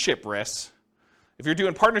partnership risks, if you're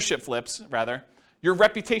doing partnership flips, rather, your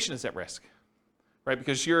reputation is at risk, right?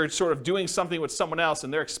 Because you're sort of doing something with someone else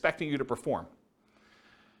and they're expecting you to perform.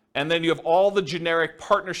 And then you have all the generic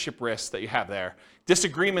partnership risks that you have there.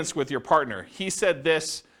 Disagreements with your partner. He said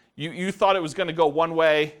this, you thought it was going to go one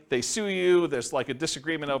way, they sue you, there's like a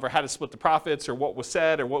disagreement over how to split the profits or what was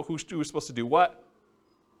said or who was supposed to do what.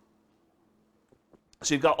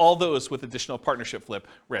 So you've got all those with additional partnership flip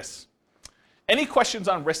risks. Any questions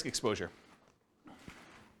on risk exposure?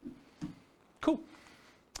 Cool.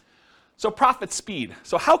 So profit speed.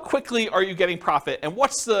 So how quickly are you getting profit, and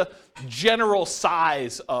what's the general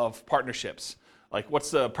size of partnerships? Like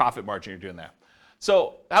what's the profit margin you're doing there?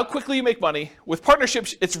 So how quickly you make money. With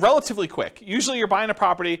partnerships, it's relatively quick. Usually you're buying a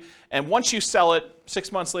property, and once you sell it,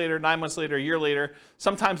 6 months later, 9 months later, a year later,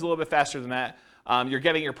 sometimes a little bit faster than that, you're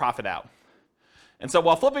getting your profit out. And so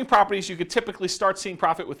while flipping properties, you could typically start seeing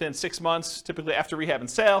profit within 6 months, typically after rehab and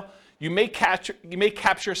sale. You may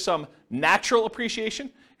capture some natural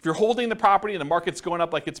appreciation. If you're holding the property and the market's going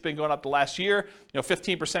up like it's been going up the last year,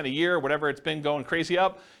 15% a year, whatever it's been going crazy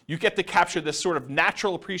up, you get to capture this sort of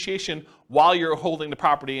natural appreciation while you're holding the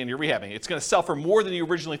property and you're rehabbing. It's going to sell for more than you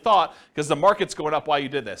originally thought because the market's going up while you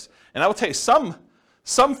did this. And I will tell you,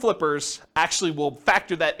 some flippers actually will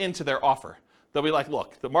factor that into their offer. They'll be like,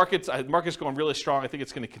 look, the market's going really strong. I think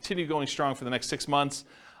it's going to continue going strong for the next 6 months.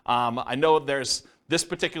 I know this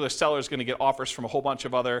particular seller is going to get offers from a whole bunch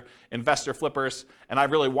of other investor flippers, and I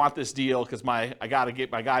really want this deal because I got to get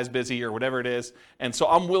my guys busy or whatever it is. And so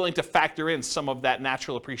I'm willing to factor in some of that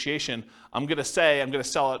natural appreciation. I'm going to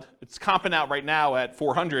sell it. It's comping out right now at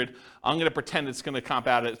 400. I'm going to pretend it's going to comp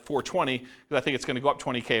out at 420 because I think it's going to go up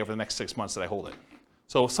 20K over the next 6 months that I hold it.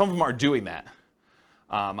 So some of them are doing that.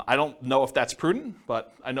 I don't know if that's prudent,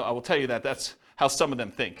 but I will tell you that that's how some of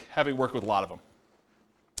them think, having worked with a lot of them.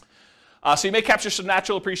 So you may capture some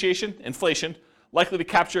natural appreciation, inflation, likely to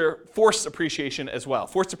capture forced appreciation as well.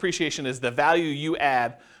 Forced appreciation is the value you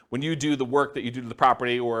add when you do the work that you do to the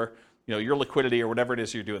property or your liquidity or whatever it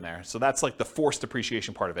is you're doing there. So that's like the forced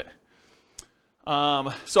appreciation part of it.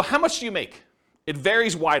 So how much do you make? It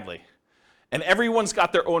varies widely, and everyone's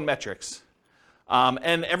got their own metrics.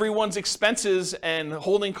 And everyone's expenses and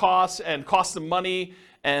holding costs and costs of money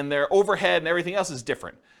and their overhead and everything else is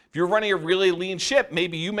different. If you're running a really lean ship,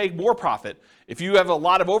 maybe you make more profit. If you have a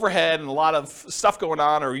lot of overhead and a lot of stuff going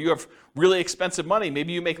on, or you have really expensive money,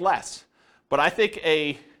 maybe you make less. But I think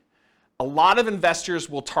a lot of investors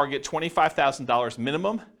will target $25,000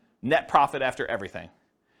 minimum net profit after everything.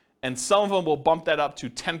 And some of them will bump that up to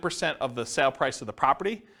 10% of the sale price of the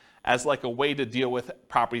property as like a way to deal with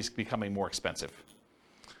properties becoming more expensive.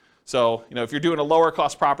 So, if you're doing a lower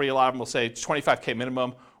cost property, a lot of them will say $25K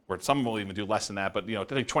minimum, or some will even do less than that, but I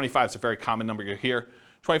think 25 is a very common number you hear.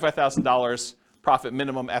 $25,000 profit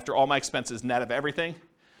minimum after all my expenses net of everything.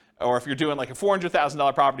 Or if you're doing like a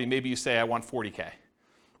 $400,000 property, maybe you say I want 40K.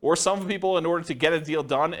 Or some people, in order to get a deal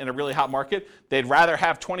done in a really hot market, they'd rather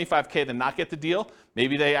have 25K than not get the deal.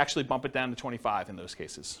 Maybe they actually bump it down to 25 in those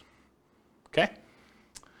cases. Okay?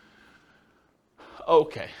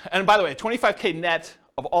 Okay, and by the way, 25K net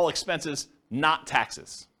of all expenses, not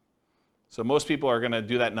taxes. So most people are going to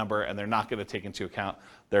do that number, and they're not going to take into account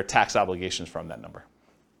their tax obligations from that number.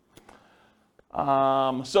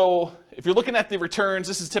 So if you're looking at the returns,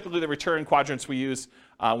 this is typically the return quadrants we use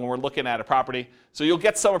when we're looking at a property. So you'll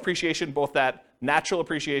get some appreciation, both that natural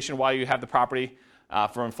appreciation while you have the property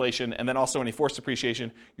from inflation, and then also any forced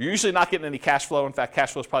appreciation. You're usually not getting any cash flow. In fact,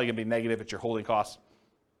 cash flow is probably going to be negative at your holding costs.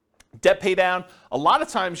 Debt pay down, a lot of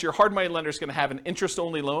times your hard money lender is going to have an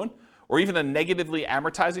interest-only loan or even a negatively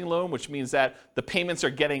amortizing loan, which means that the payments are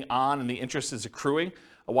getting on and the interest is accruing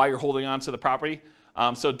while you're holding on to the property.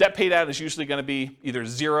 So debt pay down is usually going to be either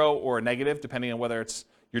zero or a negative, depending on whether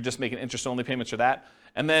you're just making interest-only payments or that.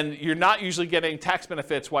 And then you're not usually getting tax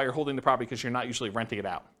benefits while you're holding the property because you're not usually renting it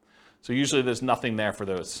out. So usually there's nothing there for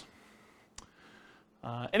those.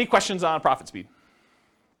 Any questions on profit speed?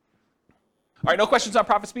 All right, no questions on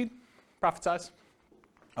profit speed? Profit size?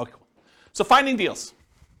 Okay, cool. So finding deals.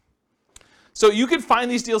 So you can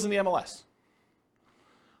find these deals in the MLS.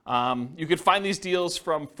 You can find these deals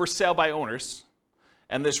from for sale by owners.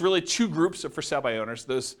 And there's really two groups of for sale by owners.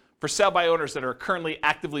 Those for sale by owners that are currently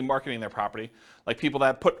actively marketing their property, like people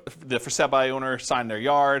that put the for sale by owner sign their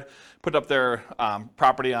yard, put up their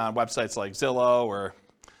property on websites like Zillow or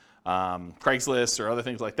Craigslist or other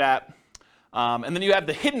things like that. And then you have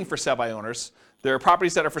the hidden for sale by owners. There are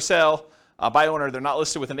properties that are for sale by owner. They're not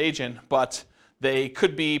listed with an agent, but they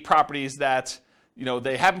could be properties that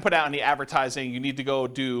they haven't put out any advertising. You need to go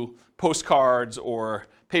do postcards or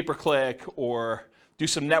pay-per-click or do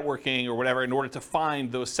some networking or whatever in order to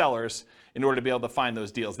find those sellers, in order to be able to find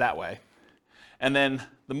those deals that way. And then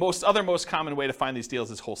the other most common way to find these deals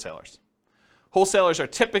is wholesalers. Wholesalers are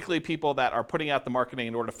typically people that are putting out the marketing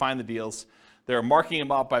in order to find the deals. They're marking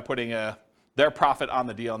them up by putting their profit on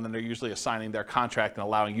the deal, and then they're usually assigning their contract and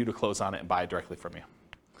allowing you to close on it and buy it directly from you.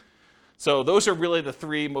 So those are really the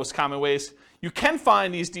three most common ways. You can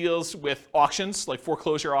find these deals with auctions, like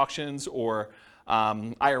foreclosure auctions or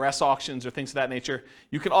IRS auctions or things of that nature.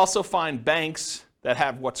 You can also find banks that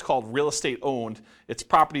have what's called real estate owned. It's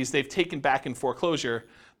properties they've taken back in foreclosure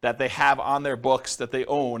that they have on their books that they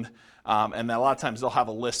own. And a lot of times they'll have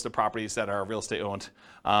a list of properties that are real estate owned.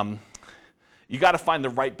 You got to find the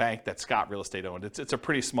right bank that's got real estate owned. It's a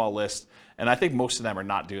pretty small list, and I think most of them are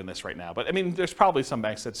not doing this right now. But I mean, there's probably some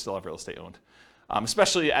banks that still have real estate owned,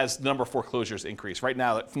 especially as the number of foreclosures increase. Right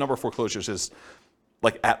now, the number of foreclosures is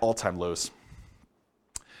like at all-time lows.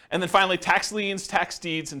 And then finally, tax liens, tax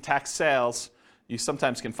deeds, and tax sales. You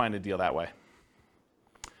sometimes can find a deal that way.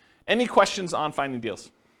 Any questions on finding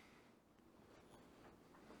deals?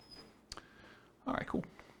 All right, cool.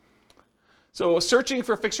 So searching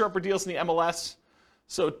for fixer-upper deals in the MLS.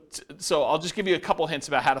 So I'll just give you a couple hints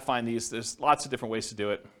about how to find these. There's lots of different ways to do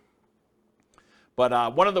it.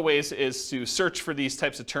 But one of the ways is to search for these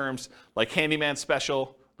types of terms like handyman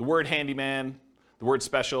special, the word handyman, the word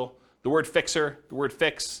special, the word fixer, the word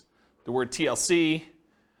fix, the word TLC,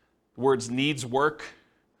 the words needs work,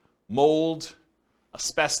 mold,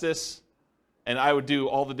 asbestos, and I would do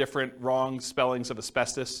all the different wrong spellings of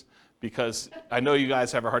asbestos because I know you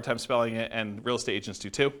guys have a hard time spelling it and real estate agents do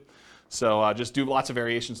too. So just do lots of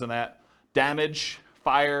variations on that. Damage,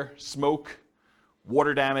 fire, smoke,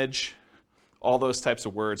 water damage, all those types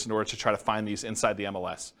of words in order to try to find these inside the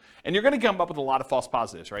MLS. And you're going to come up with a lot of false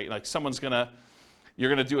positives, right? Like you're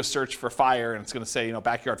going to do a search for fire and it's going to say,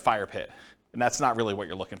 backyard fire pit. And that's not really what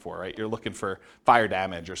you're looking for, right? You're looking for fire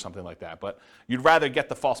damage or something like that. But you'd rather get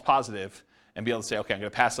the false positive and be able to say, okay, I'm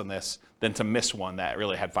going to pass on this than to miss one that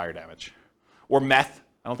really had fire damage. Or meth.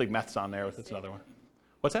 I don't think meth's on there. That's another one.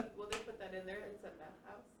 What's that? Will they put that in there? It's a meth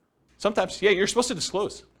house? Sometimes. Yeah, you're supposed to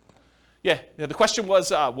disclose. Yeah, the question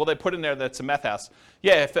was, will they put in there that it's a meth house?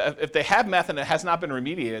 Yeah, if they have meth and it has not been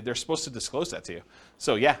remediated, they're supposed to disclose that to you.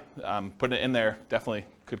 So yeah, putting it in there definitely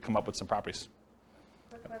could come up with some properties.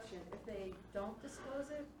 Quick question, if they don't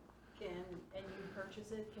disclose it, and you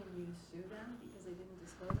purchase it, can you sue them because they didn't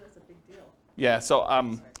disclose it? It's a big deal. Yeah, so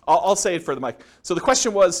I'll say it for the mic. So the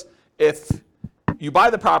question was, if you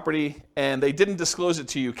buy the property and they didn't disclose it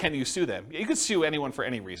to you, can you sue them? You could sue anyone for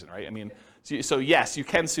any reason, right? I mean, so yes, you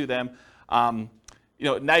can sue them. Now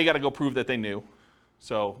you got to go prove that they knew.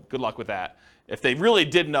 So good luck with that. If they really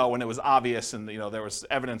did know and it was obvious and there was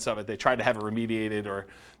evidence of it, they tried to have it remediated, or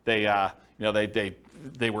they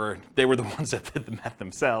were the ones that did the meth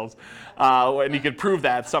themselves, and you could prove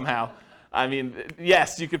that somehow. I mean,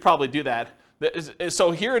 yes, you could probably do that.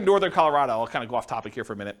 So here in Northern Colorado, I'll kind of go off topic here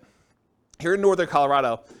for a minute. Here in Northern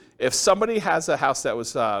Colorado, if somebody has a house that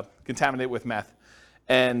was contaminated with meth,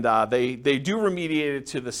 and they do remediate it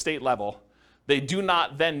to the state level, they do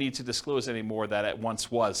not then need to disclose anymore that it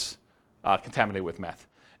once was contaminated with meth.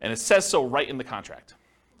 And it says so right in the contract.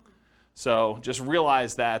 So just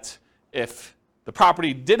realize that if the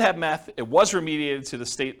property did have meth, it was remediated to the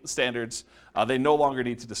state standards, they no longer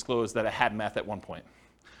need to disclose that it had meth at one point,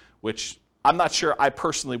 which I'm not sure I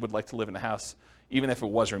personally would like to live in a house, even if it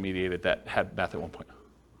was remediated, that had meth at one point.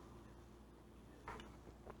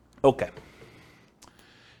 Okay.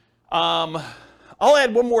 I'll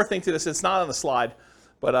add one more thing to this. It's not on the slide,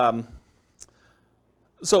 but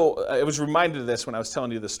so I was reminded of this when I was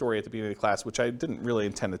telling you the story at the beginning of the class, which I didn't really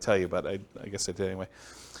intend to tell you, but I guess I did anyway.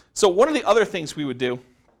 So one of the other things we would do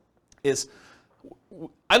is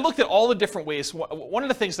I looked at all the different ways. One of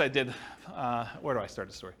the things that I did, where do I start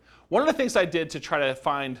the story? One of the things I did to try to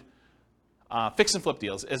find fix and flip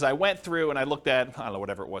deals is I went through and I looked at, I don't know,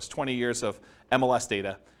 whatever it was, 20 years of MLS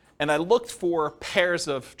data. And I looked for pairs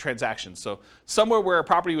of transactions. So somewhere where a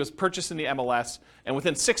property was purchased in the MLS, and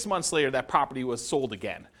within 6 months later, that property was sold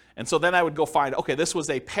again. And so then I would go find, okay, this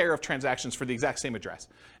was a pair of transactions for the exact same address.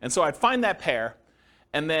 And so I'd find that pair,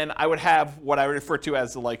 and then I would have what I would refer to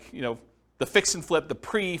as the fix and flip, the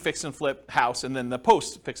pre-fix and flip house, and then the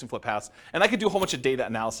post-fix and flip house. And I could do a whole bunch of data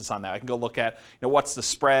analysis on that. I can go look at, what's the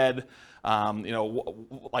spread,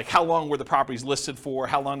 like how long were the properties listed for,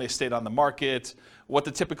 how long they stayed on the market, what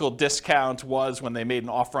the typical discount was when they made an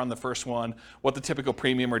offer on the first one, what the typical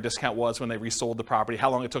premium or discount was when they resold the property, how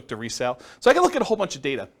long it took to resell. So I can look at a whole bunch of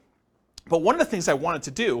data. But one of the things I wanted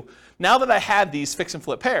to do, now that I had these fix and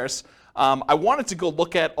flip pairs, I wanted to go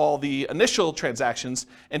look at all the initial transactions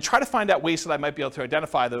and try to find out ways that I might be able to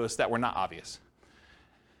identify those that were not obvious.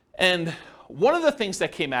 And one of the things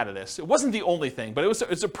that came out of this, it wasn't the only thing, but it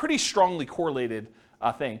was a pretty strongly correlated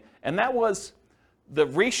thing, and that was the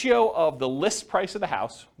ratio of the list price of the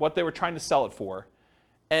house, what they were trying to sell it for,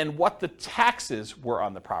 and what the taxes were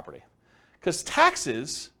on the property. Because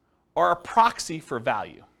taxes are a proxy for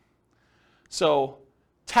value. So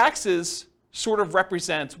taxes sort of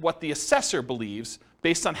represent what the assessor believes,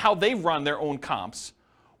 based on how they run their own comps,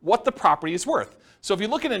 what the property is worth. So if you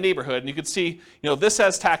look at a neighborhood and you can see, this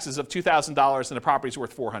has taxes of $2,000 and the property's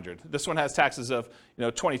worth $400. This one has taxes of,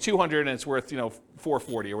 $2,200 and it's worth,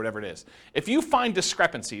 $440 or whatever it is. If you find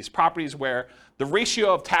discrepancies, properties where the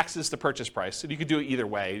ratio of taxes to purchase price, and you could do it either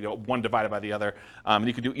way, one divided by the other, and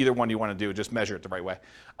you could do either one you want to do, just measure it the right way.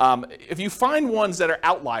 If you find ones that are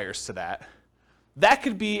outliers to that, that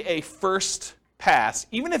could be a first pass,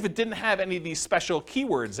 even if it didn't have any of these special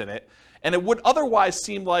keywords in it, and it would otherwise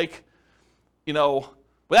seem like,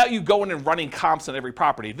 without you going and running comps on every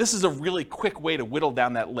property, this is a really quick way to whittle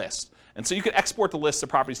down that list. And so you could export the list of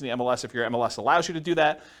properties in the MLS if your MLS allows you to do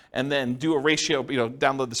that, and then do a ratio,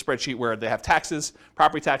 download the spreadsheet where they have taxes,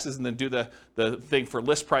 property taxes, and then do the thing for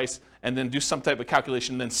list price, and then do some type of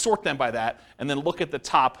calculation, and then sort them by that, and then look at the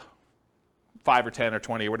top 5 or 10 or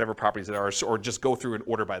 20 or whatever properties there are, or just go through and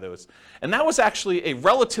order by those. And that was actually a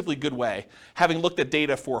relatively good way, having looked at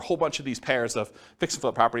data for a whole bunch of these pairs of fix and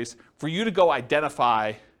flip properties, for you to go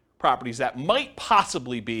identify properties that might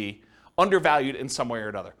possibly be undervalued in some way or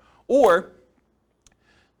another. Or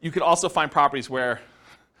you could also find properties where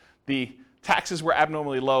the taxes were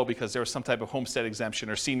abnormally low because there was some type of homestead exemption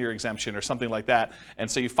or senior exemption or something like that. And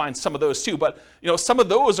so you find some of those too. But some of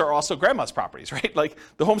those are also grandma's properties, right? Like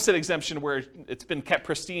the homestead exemption where it's been kept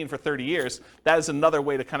pristine for 30 years, that is another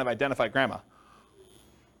way to kind of identify grandma.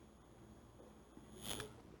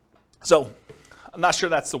 So I'm not sure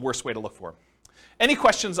that's the worst way to look for. Any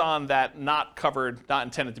questions on that not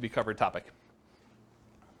intended to be covered topic?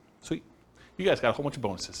 Sweet. You guys got a whole bunch of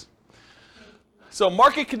bonuses. So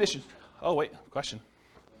market conditions. Oh, wait, question.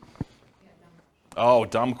 Oh,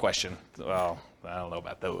 dumb question. Well, I don't know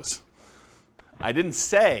about those. I didn't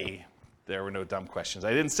say there were no dumb questions.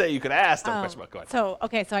 I didn't say you could ask dumb questions. Go ahead.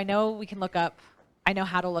 So I know I know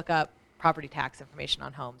how to look up property tax information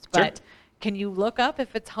on homes, but Sure. Can you look up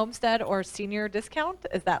if it's homestead or senior discount?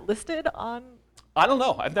 Is that listed on? I don't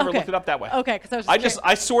know. I've never looked it up that way. Okay, because I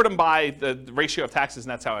I sort them by the ratio of taxes,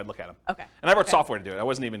 and that's how I look at them. Okay. And I wrote software to do it. I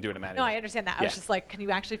wasn't even doing it manually. No, I understand that. I was just like, can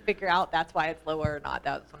you actually figure out that's why it's lower or not?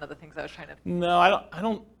 That was one of the things I was trying to. No, I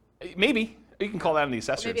don't. Maybe you can call that in the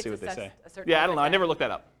assessor and see what they say. Yeah, I don't know. I never looked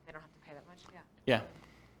that up. They don't have to pay that much. Yeah.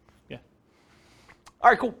 Yeah. All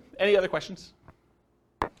right, cool. Any other questions?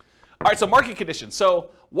 All right, so market conditions. So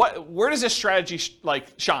where does this strategy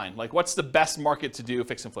shine? Like, what's the best market to do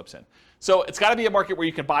fix and flips in? So it's got to be a market where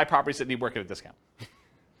you can buy properties that need work at a discount.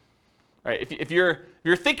 Right? If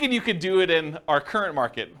you're thinking you could do it in our current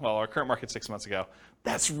market, well, our current market 6 months ago,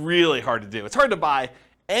 that's really hard to do. It's hard to buy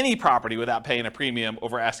any property without paying a premium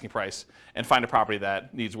over asking price and find a property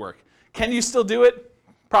that needs work. Can you still do it?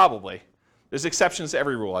 Probably. There's exceptions to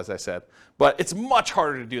every rule, as I said, but it's much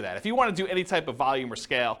harder to do that. If you want to do any type of volume or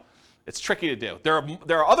scale, it's tricky to do. There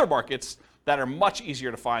are other markets that are much easier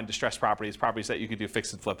to find distressed properties that you could do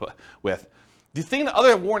fix and flip with. The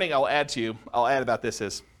other warning I'll add about this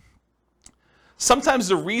is, sometimes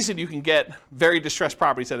the reason you can get very distressed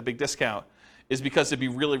properties at a big discount is because it'd be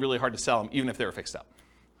really, really hard to sell them, even if they were fixed up.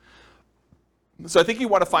 So I think you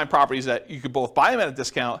want to find properties that you could both buy them at a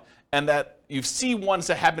discount and that you see ones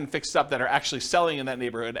that have been fixed up that are actually selling in that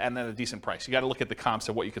neighborhood and at a decent price. You got to look at the comps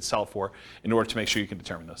of what you could sell for in order to make sure you can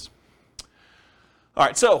determine those. All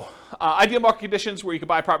right, so ideal market conditions where you can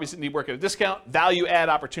buy properties that need work at a discount, value add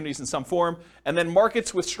opportunities in some form, and then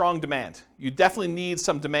markets with strong demand. You definitely need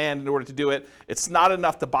some demand in order to do it. It's not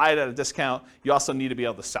enough to buy it at a discount. You also need to be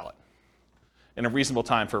able to sell it in a reasonable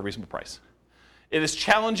time for a reasonable price. It is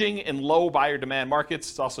challenging in low buyer demand markets.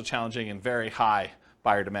 It's also challenging in very high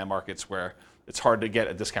buyer demand markets where it's hard to get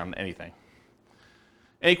a discount on anything.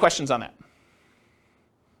 Any questions on that?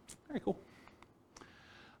 Very cool.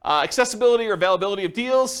 Accessibility or availability of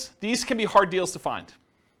deals. These can be hard deals to find.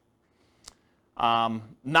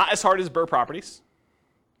 Not as hard as BRRRR properties.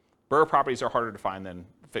 BRRRR properties are harder to find than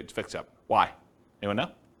fix up. Why? Anyone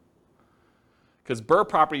know? Because BRRRR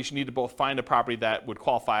properties, you need to both find a property that would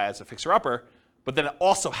qualify as a fixer-upper, but then it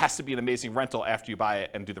also has to be an amazing rental after you buy it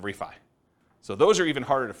and do the refi. So those are even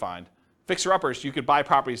harder to find. Fixer-uppers, you could buy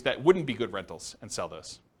properties that wouldn't be good rentals and sell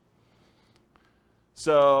those.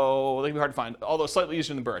 So they can be hard to find, although slightly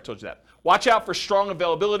easier than Burr, I told you that. Watch out for strong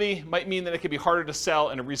availability. Might mean that it can be harder to sell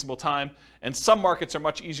in a reasonable time. And some markets are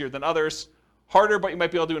much easier than others. Harder, but you might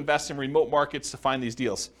be able to invest in remote markets to find these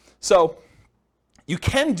deals. So you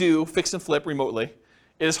can do fix and flip remotely.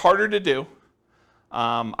 It is harder to do.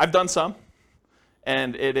 I've done some,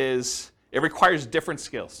 and it requires different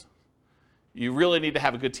skills. You really need to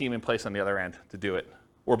have a good team in place on the other end to do it,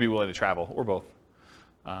 or be willing to travel, or both.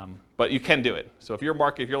 But you can do it. So if your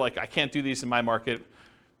market, if you're like, I can't do these in my market,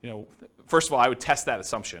 first of all, I would test that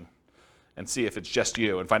assumption and see if it's just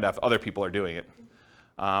you and find out if other people are doing it.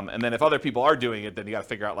 And then if other people are doing it, then you got to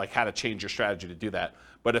figure out how to change your strategy to do that.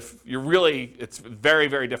 But if it's very,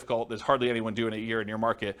 very difficult, there's hardly anyone doing it here in your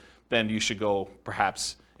market, then you should go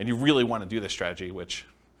perhaps, and you really want to do this strategy, which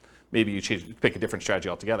maybe you pick a different strategy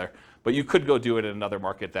altogether. But you could go do it in another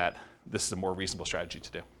market that this is a more reasonable strategy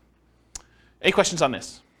to do. Any questions on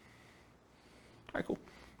this? All right, cool.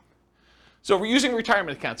 So we're using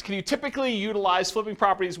retirement accounts. Can you typically utilize flipping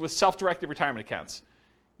properties with self-directed retirement accounts?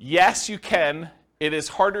 Yes, you can. It is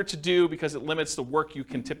harder to do because it limits the work you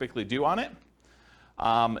can typically do on it.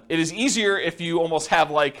 It is easier if you almost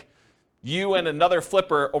have you and another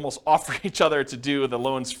flipper almost offer each other to do the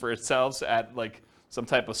loans for itself at some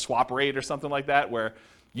type of swap rate or something like that, where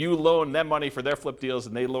you loan them money for their flip deals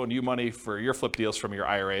and they loan you money for your flip deals from your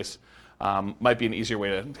IRAs. Might be an easier way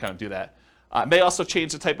to kind of do that. It may also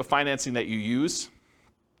change the type of financing that you use.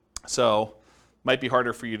 So might be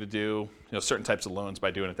harder for you to do certain types of loans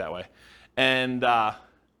by doing it that way. And I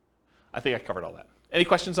think I covered all that. Any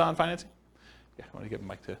questions on financing? Yeah, I want to give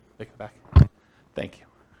Mike to make it back. Thank you.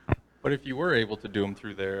 But if you were able to do them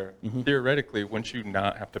through there, theoretically, wouldn't you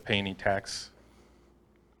not have to pay any tax?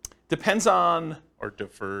 Depends on... Or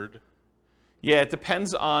deferred? Yeah, it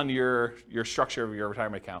depends on your structure of your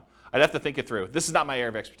retirement account. I'd have to think it through. This is not my area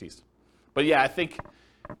of expertise. But yeah, I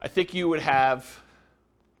think you would have...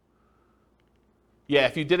 Yeah,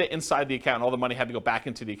 if you did it inside the account, all the money had to go back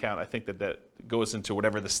into the account. I think that goes into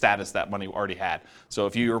whatever the status that money already had. So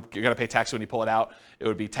if you're going to pay tax when you pull it out, it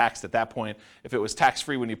would be taxed at that point. If it was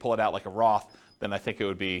tax-free when you pull it out like a Roth, then I think it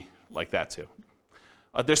would be like that too.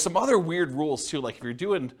 There's some other weird rules too, like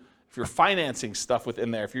if you're financing stuff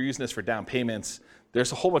within there, if you're using this for down payments,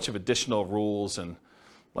 there's a whole bunch of additional rules, and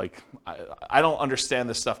I don't understand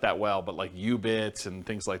this stuff that well, but UBITs and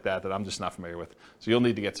things like that I'm just not familiar with. So you'll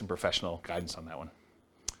need to get some professional guidance on that one.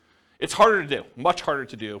 It's harder to do, much harder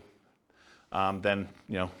to do than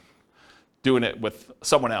doing it with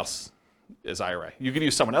someone else's IRA. You can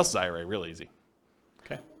use someone else's IRA real easy.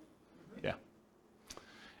 Okay? Yeah.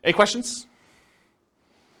 Any questions?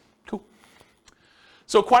 Cool.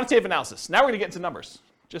 So quantitative analysis. Now we're going to get into numbers,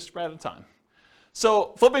 just right at a time.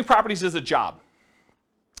 So flipping properties is a job.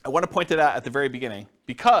 I want to point it out at the very beginning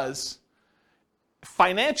because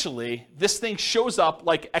financially, this thing shows up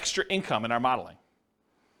like extra income in our modeling.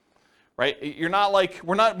 Right? We're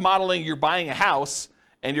not modeling you're buying a house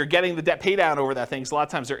and you're getting the debt pay down over that thing. So a lot of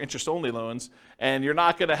times they're interest-only loans, and you're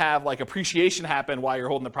not going to have appreciation happen while you're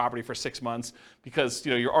holding the property for 6 months because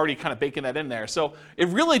you're already kind of baking that in there. So it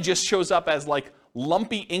really just shows up as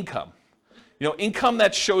lumpy income. Income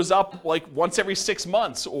that shows up once every 6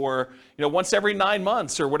 months or once every 9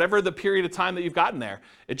 months or whatever the period of time that you've gotten there.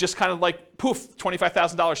 It just kind of poof,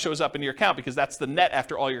 $25,000 shows up in your account because that's the net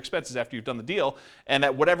after all your expenses after you've done the deal and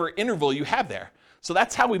at whatever interval you have there. So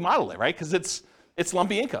that's how we model it, right? Because it's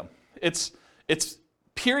lumpy income. It's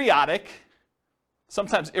periodic,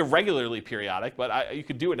 sometimes irregularly periodic, but you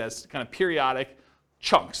could do it as kind of periodic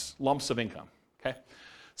chunks, lumps of income. Okay.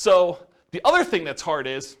 So the other thing that's hard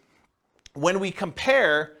is when we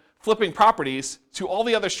compare flipping properties to all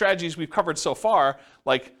the other strategies we've covered so far,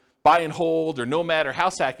 like buy and hold or nomad or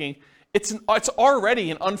house hacking, it's already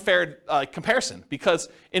an unfair comparison because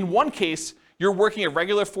in one case, you're working a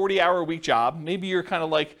regular 40-hour-a-week job. Maybe you're kind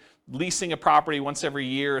of leasing a property once every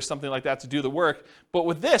year or something like that to do the work. But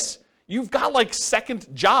with this, you've got second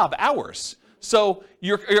job hours. So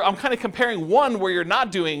I'm kind of comparing one where you're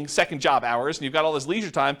not doing second job hours and you've got all this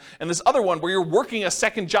leisure time, and this other one where you're working a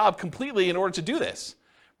second job completely in order to do this,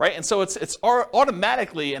 right? And so it's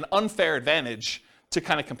automatically an unfair advantage to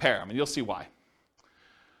kind of compare them, and you'll see why.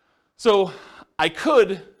 So I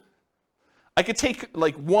could take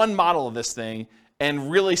one model of this thing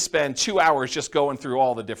and really spend 2 hours just going through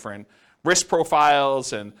all the different risk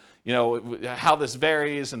profiles and how this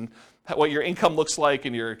varies and what your income looks like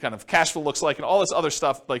and your kind of cash flow looks like and all this other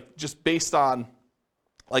stuff, just based on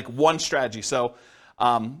one strategy. So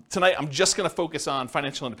tonight I'm just going to focus on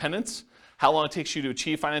financial independence, how long it takes you to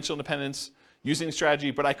achieve financial independence, using the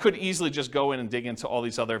strategy, but I could easily just go in and dig into all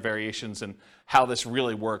these other variations and how this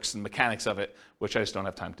really works and mechanics of it, which I just don't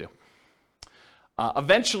have time to do.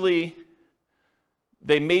 Eventually,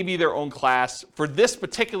 they may be their own class. For this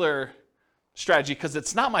particular strategy, because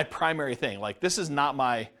it's not my primary thing, like this is not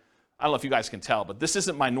my, I don't know if you guys can tell, but this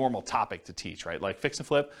isn't my normal topic to teach, right? Like fix and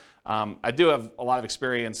flip. I do have a lot of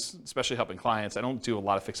experience, especially helping clients. I don't do a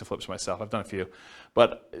lot of fix and flips myself. I've done a few.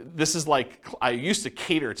 But this is like, I used to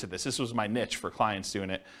cater to this. This was my niche for clients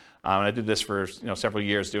doing it. And I did this for several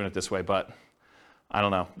years doing it this way, but I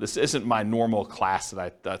don't know. This isn't my normal class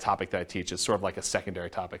topic that I teach. It's sort of like a secondary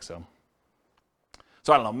topic. So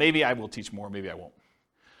I don't know. Maybe I will teach more. Maybe I won't.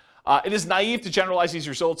 It is naive to generalize these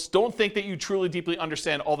results. Don't think that you truly deeply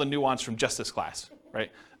understand all the nuance from just this class,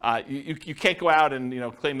 right? You can't go out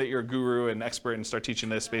and claim that you're a guru and expert and start teaching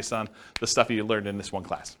this based on the stuff you learned in this one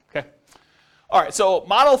class. Okay. All right. So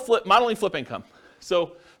modeling flip income.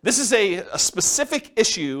 So this is a specific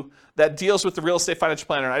issue that deals with the real estate financial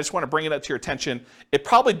planner, and I just want to bring it up to your attention. It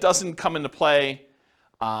probably doesn't come into play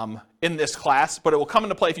in this class, but it will come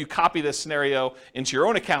into play if you copy this scenario into your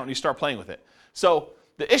own account and you start playing with it. So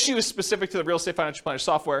the issue is specific to the real estate financial planner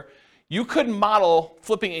software. You could model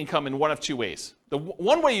flipping income in one of two ways. The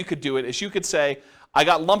one way you could do it is you could say, I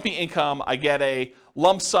got lumpy income, I get a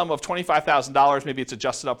lump sum of $25,000, maybe it's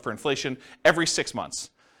adjusted up for inflation, every 6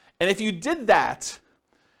 months. And if you did that,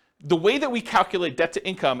 the way that we calculate debt to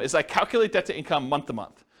income is I calculate debt to income month to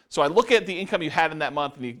month. So I look at the income you had in that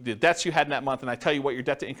month and the debts you had in that month, and I tell you what your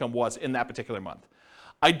debt to income was in that particular month.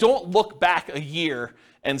 I don't look back a year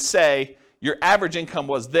and say, your average income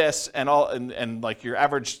was this, and like your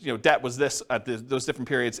average debt was this at those different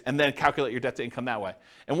periods, and then calculate your debt to income that way.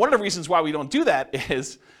 And one of the reasons why we don't do that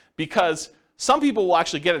is because some people will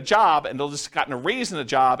actually get a job and they'll just gotten a raise in a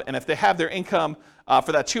job, and if they have their income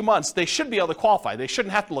for that 2 months, they should be able to qualify. They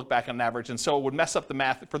shouldn't have to look back on an average, and so it would mess up the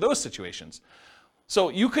math for those situations. So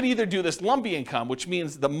you could either do this lumpy income, which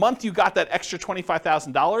means the month you got that extra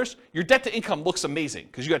 $25,000, your debt to income looks amazing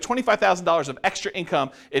because you got $25,000 of extra income.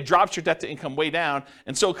 It drops your debt to income way down.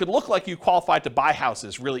 And so it could look like you qualified to buy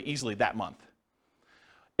houses really easily that month.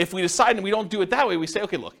 If we decide and we don't do it that way, we say,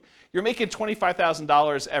 okay, look, you're making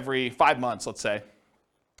 $25,000 every 5 months, let's say.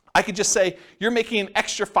 I could just say you're making an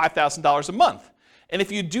extra $5,000 a month. And if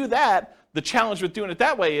you do that, the challenge with doing it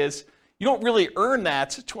that way is you don't really earn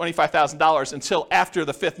that $25,000 until after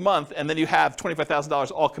the 5th month, and then you have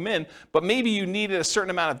 $25,000 all come in, but maybe you needed a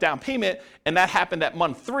certain amount of down payment, and that happened at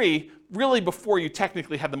month 3, really before you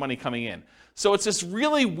technically had the money coming in. So it's this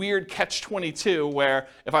really weird catch-22 where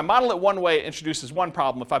if I model it one way, it introduces one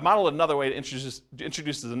problem. If I model it another way, it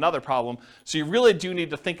introduces another problem. So you really do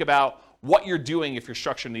need to think about what you're doing if you're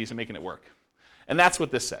structuring these and making it work. And that's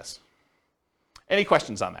what this says. Any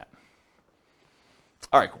questions on that?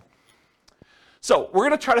 All right, cool. So we're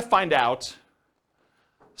going to try to find out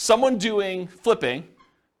someone doing flipping,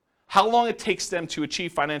 how long it takes them to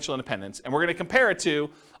achieve financial independence. And we're going to compare it to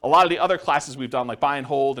a lot of the other classes we've done, like buy and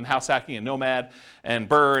hold and house hacking and nomad and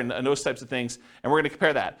BRRRR and those types of things. And we're going to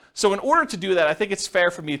compare that. So in order to do that, I think it's fair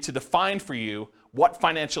for me to define for you what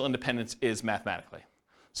financial independence is mathematically.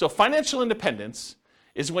 So financial independence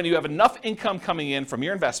is when you have enough income coming in from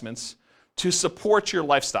your investments to support your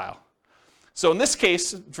lifestyle. So in this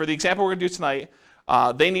case, for the example we're going to do tonight,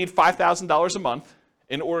 they need $5,000 a month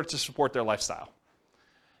in order to support their lifestyle.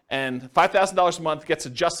 And $5,000 a month gets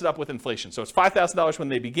adjusted up with inflation. So it's $5,000 when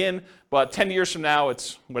they begin, but 10 years from now,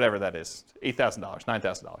 it's whatever that is, $8,000,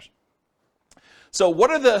 $9,000. So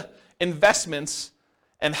what are the investments,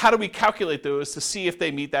 and how do we calculate those to see if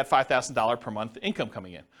they meet that $5,000 per month income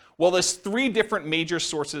coming in? Well, there's 3 different major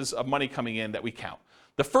sources of money coming in that we count.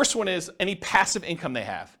 The first one is any passive income they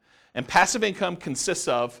have. And passive income consists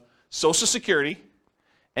of Social Security,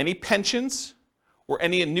 any pensions, or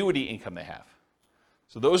any annuity income they have.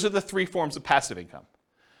 So those are the 3 forms of passive income.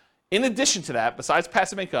 In addition to that, besides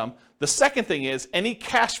passive income, the second thing is any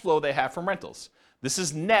cash flow they have from rentals. This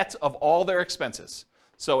is net of all their expenses.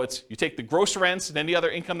 So it's you take the gross rents and any other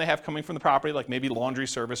income they have coming from the property, like maybe laundry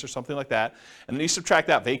service or something like that, and then you subtract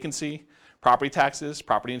out vacancy, property taxes,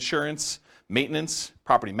 property insurance, maintenance,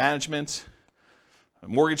 property management,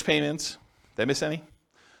 mortgage payments. Did I miss any?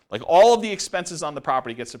 Like all of the expenses on the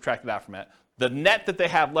property get subtracted out from it. The net that they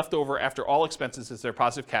have left over after all expenses is their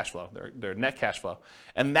positive cash flow, their net cash flow.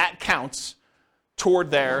 And that counts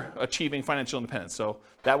toward their achieving financial independence. So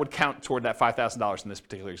that would count toward that $5,000 in this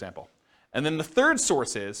particular example. And then the third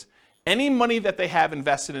source is any money that they have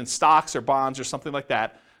invested in stocks or bonds or something like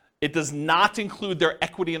that, it does not include their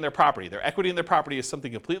equity in their property. Their equity in their property is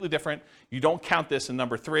something completely different. You don't count this in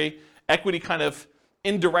number 3. Equity kind of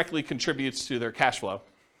indirectly contributes to their cash flow.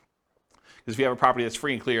 Because if you have a property that's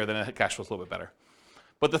free and clear, then the cash flow is a little bit better.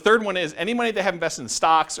 But the third one is any money they have invested in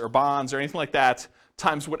stocks or bonds or anything like that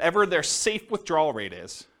times whatever their safe withdrawal rate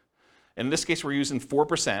is. And in this case, we're using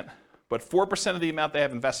 4%. But 4% of the amount they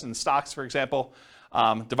have invested in stocks, for example,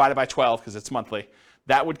 divided by 12 because it's monthly,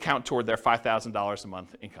 that would count toward their $5,000 a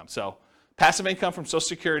month income. So passive income from Social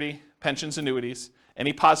Security, pensions, annuities,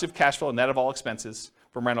 any positive cash flow net of all expenses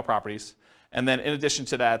from rental properties. And then in addition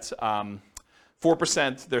to that,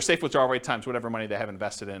 4%, their safe withdrawal rate times whatever money they have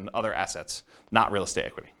invested in other assets, not real estate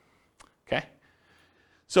equity. Okay?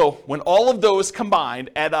 So when all of those combined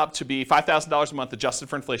add up to be $5,000 a month adjusted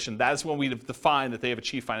for inflation, that is when we define that they have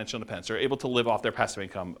achieved financial independence. They're able to live off their passive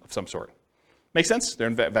income of some sort. Make sense? Their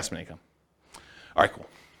investment income. All right, cool.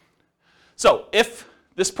 So if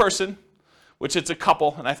this person, which it's a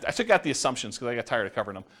couple, and I took out the assumptions because I got tired of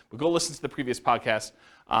covering them, but go listen to the previous podcast,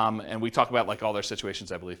 and we talk about like all their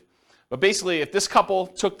situations, I believe. But basically, if this couple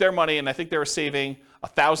took their money, and I think they were saving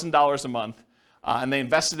 $1,000 a month, and they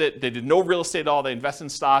invested it, they did no real estate at all, they invested in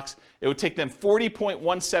stocks, it would take them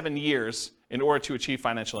 40.17 years in order to achieve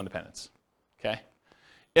financial independence. Okay?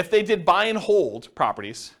 If they did buy and hold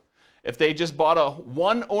properties, if they just bought a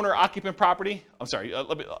one owner occupant property,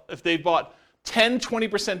 if they bought 10,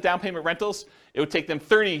 20% down payment rentals, it would take them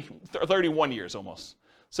 31 years almost.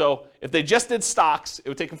 So if they just did stocks, it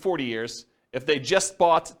would take them 40 years. If they just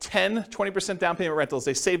bought 10, 20% down payment rentals,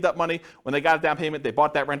 they saved up money when they got a down payment, they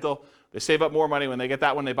bought that rental, they save up more money when they get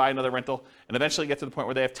that one, they buy another rental, and eventually get to the point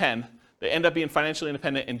where they have 10. They end up being financially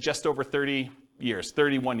independent in just over 30 years,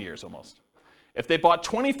 31 years almost. If they bought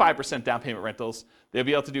 25% down payment rentals, they'll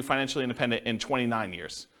be able to do financially independent in 29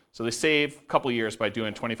 years. So they save a couple years by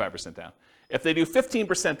doing 25% down. If they do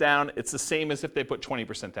 15% down, it's the same as if they put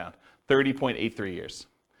 20% down, 30.83 years.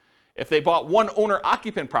 If they bought one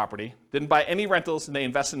owner-occupant property, didn't buy any rentals, and they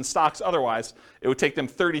invested in stocks otherwise, it would take them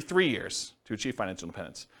 33 years to achieve financial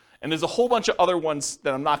independence. And there's a whole bunch of other ones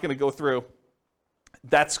that I'm not going to go through.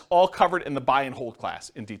 That's all covered in the buy and hold class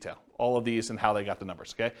in detail, all of these and how they got the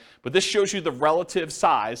numbers, okay? But this shows you the relative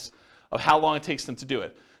size of how long it takes them to do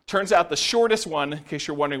it. Turns out the shortest one, in case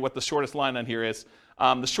you're wondering what the shortest line on here is,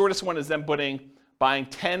 the shortest one is them buying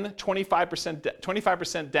 10,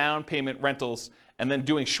 25% down payment rentals and then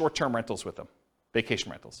doing short-term rentals with them,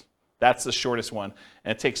 vacation rentals. That's the shortest one,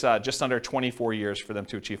 and it takes just under 24 years for them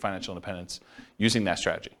to achieve financial independence using that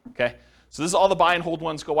strategy, okay? So this is all the buy and hold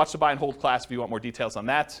ones. Go watch the buy and hold class if you want more details on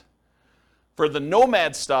that. For the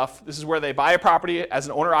nomad stuff, this is where they buy a property as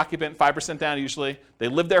an owner-occupant, 5% down usually. They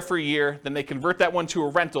live there for a year, then they convert that one to a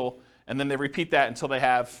rental, and then they repeat that until they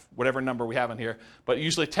have whatever number we have on here, but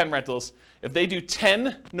usually 10 rentals. If they do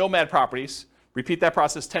 10 nomad properties, repeat that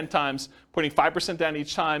process 10 times, putting 5% down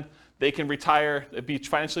each time, they can retire, be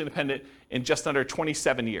financially independent in just under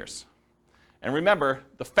 27 years. And remember,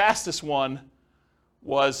 the fastest one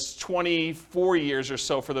was 24 years or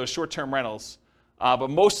so for those short-term rentals, but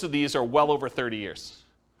most of these are well over 30 years.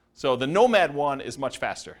 So the nomad one is much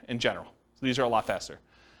faster in general. So these are a lot faster.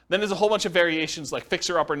 Then there's a whole bunch of variations like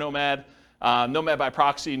fixer-upper nomad, nomad by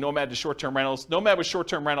proxy, nomad to short-term rentals. Nomad with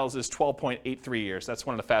short-term rentals is 12.83 years. That's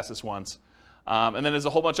one of the fastest ones. And then there's a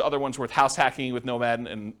whole bunch of other ones with house hacking with nomad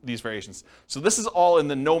and these variations. So this is all in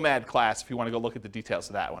the nomad class if you want to go look at the details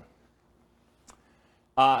of that one.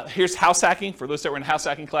 Here's house hacking for those that were in house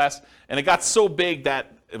hacking class. And it got so big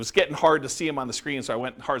that it was getting hard to see them on the screen, so I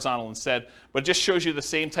went horizontal instead. But it just shows you the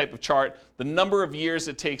same type of chart, the number of years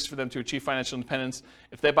it takes for them to achieve financial independence.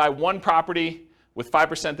 If they buy one property with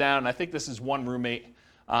 5% down, and I think this is one roommate,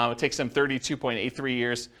 it takes them 32.83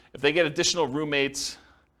 years. If they get additional roommates,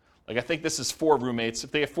 like I think this is 4 roommates.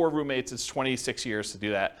 If they have 4 roommates, it's 26 years to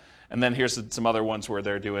do that. And then here's some other ones where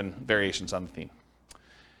they're doing variations on the theme.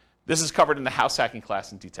 This is covered in the house hacking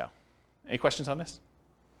class in detail. Any questions on this?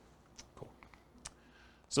 Cool.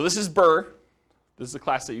 So this is BRRRR. This is a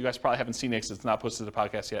class that you guys probably haven't seen because it's not posted to the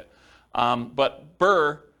podcast yet. But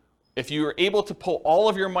BRRRR, if you're able to pull all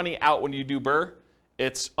of your money out when you do BRRRR,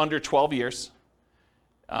 it's under 12 years.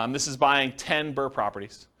 This is buying 10 BRRRR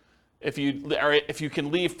properties. If you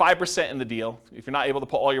can leave 5% in the deal, if you're not able to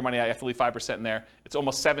pull all your money out, you have to leave 5% in there. It's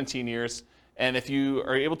almost 17 years. And if you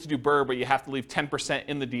are able to do BRRRR, but you have to leave 10%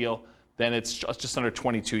 in the deal, then it's just under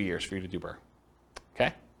 22 years for you to do BRRRR.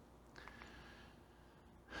 Okay?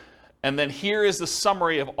 And then here is the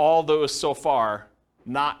summary of all those so far,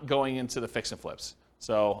 not going into the fix and flips.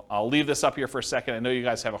 So I'll leave this up here for a second. I know you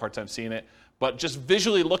guys have a hard time seeing it, but just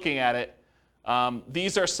visually looking at it,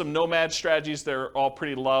 these are some nomad strategies. They're all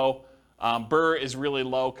pretty low. BRRRR is really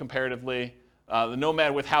low comparatively. The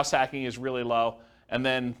nomad with house hacking is really low. And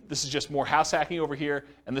then this is just more house hacking over here,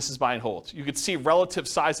 and this is buy and hold. You can see relative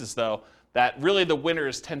sizes, though, that really the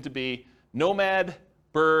winners tend to be nomad,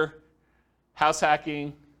 BRRRR, house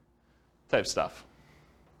hacking type stuff.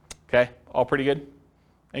 Okay, all pretty good?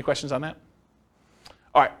 Any questions on that?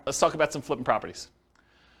 All right, let's talk about some flipping properties.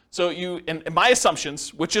 So in my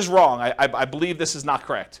assumptions, which is wrong, I believe this is not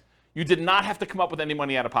correct, you did not have to come up with any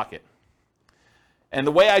money out of pocket. And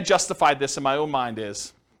the way I justified this in my own mind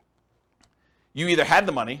is, you either had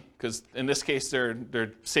the money, because in this case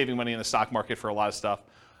they're saving money in the stock market for a lot of stuff,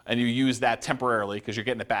 and you use that temporarily because you're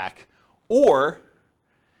getting it back, or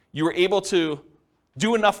you were able to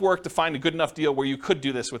do enough work to find a good enough deal where you could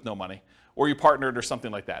do this with no money, or you partnered or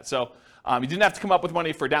something like that. So you didn't have to come up with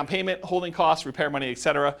money for down payment, holding costs, repair money,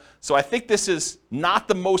 etc. So I think this is not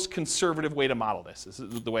the most conservative way to model this. This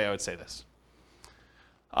is the way I would say this.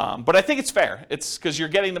 But I think it's fair. It's because you're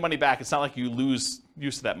getting the money back. It's not like you lose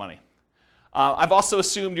use of that money. I've also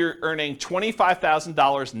assumed you're earning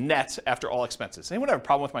 $25,000 net after all expenses. Anyone have a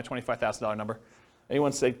problem with my $25,000 number?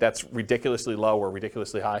 Anyone think that's ridiculously low or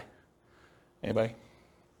ridiculously high? Anybody?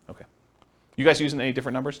 Okay. You guys using any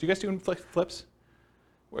different numbers? Do you guys do flips?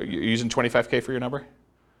 You're using 25K for your number?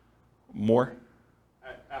 More?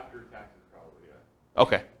 After taxes, probably, yeah.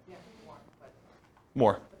 Okay. Yeah, more. But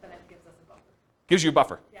More. then it gives us a buffer. Gives you a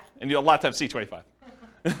buffer. Yeah. And you a lot of times see 25.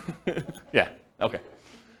 Yeah, okay.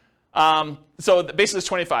 So basically it's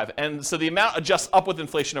 25. And so the amount adjusts up with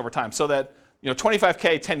inflation over time so that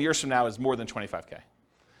 25K 10 years from now is more than 25K.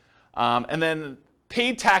 And then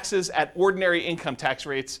paid taxes at ordinary income tax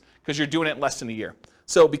rates because you're doing it in less than a year.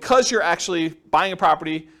 So because you're actually buying a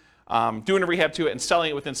property, doing a rehab to it, and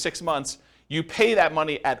selling it within 6 months, you pay that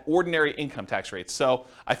money at ordinary income tax rates. So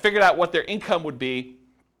I figured out what their income would be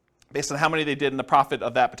based on how many they did in the profit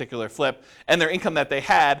of that particular flip and their income that they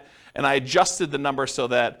had, and I adjusted the number so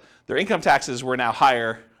that their income taxes were now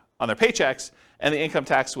higher on their paychecks, and the income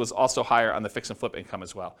tax was also higher on the fix and flip income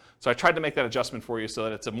as well. So I tried to make that adjustment for you so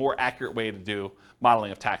that it's a more accurate way to do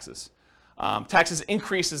modeling of taxes. Taxes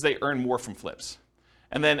increase as they earn more from flips.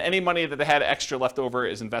 And then any money that they had extra left over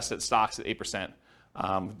is invested in stocks at 8%.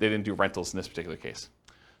 They didn't do rentals in this particular case.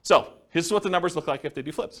 So here's what the numbers look like if they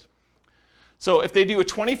do flips. So if they do a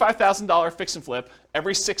 $25,000 fix and flip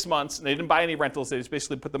every 6 months, and they didn't buy any rentals, they just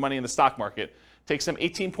basically put the money in the stock market, it takes them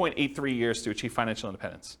 18.83 years to achieve financial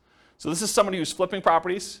independence. So this is somebody who's flipping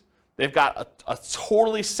properties. They've got a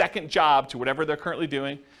totally second job to whatever they're currently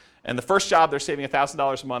doing. And the first job, they're saving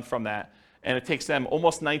 $1,000 a month from that. And it takes them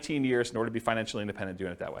almost 19 years in order to be financially independent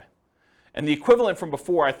doing it that way. And the equivalent from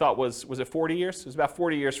before, I thought, was it 40 years? It was about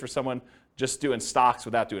 40 years for someone just doing stocks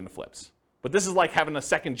without doing the flips. But this is like having a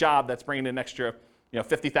second job that's bringing in an extra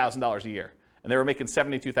 $50,000 a year. And they were making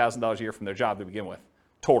 $72,000 a year from their job to begin with,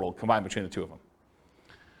 total, combined between the two of them.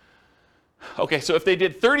 Okay, so if they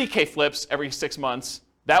did 30K flips every 6 months,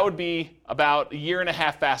 that would be about a year and a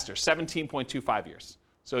half faster, 17.25 years.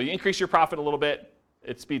 So you increase your profit a little bit,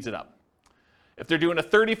 it speeds it up. If they're doing a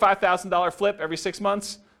 $35,000 flip every 6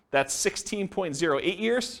 months, that's 16.08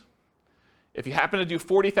 years. If you happen to do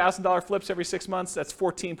 $40,000 flips every 6 months, that's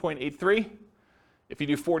 14.83. If you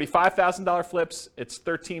do $45,000 flips, it's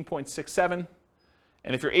 13.67.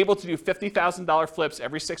 And if you're able to do $50,000 flips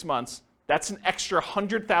every 6 months, that's an extra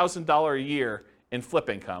 $100,000 a year in flip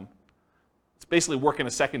income. It's basically working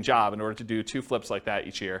a second job in order to do 2 flips like that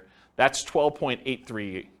each year. That's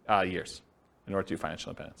 12.83 years in order to do financial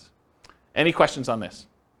independence. Any questions on this?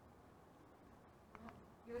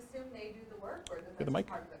 You assume they do the work, or that Get the that's mic.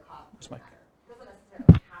 part of the cost? Where's the mic? It doesn't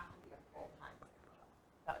necessarily have to be a full-time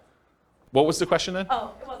job. What was the question then?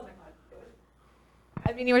 Oh, it wasn't a question.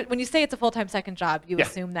 I mean, when you say it's a full-time second job, you Yeah.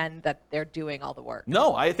 assume then that they're doing all the work.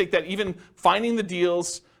 No, I think that even finding the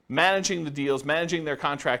deals, managing their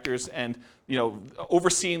contractors, and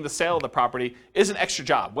overseeing the sale of the property is an extra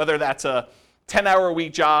job. Whether that's a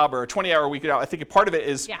 10-hour-a-week job or a 20-hour-a-week job, I think a part of it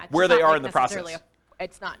is Yeah, it's where they not are like in the process.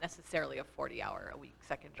 It's not necessarily a 40-hour-a-week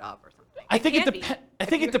second job or something. I think can be. I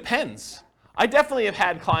think it depends. I definitely have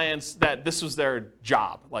had clients that this was their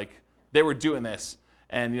job, like they were doing this,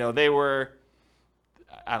 and they were,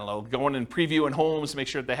 I don't know, going and previewing homes to make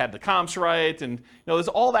sure that they had the comps right, and there's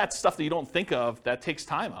all that stuff that you don't think of that takes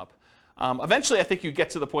time up. Eventually, I think you get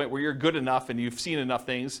to the point where you're good enough and you've seen enough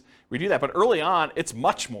things where you do that. But early on, it's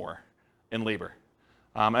much more in labor.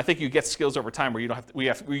 I think you get skills over time where you don't have to,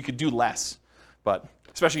 where you could do less. But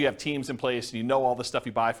especially you have teams in place and you know all the stuff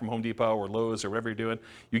you buy from Home Depot or Lowe's or whatever you're doing,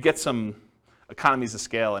 you get some economies of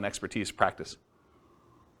scale and expertise practice.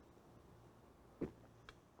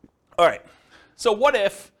 All right. So what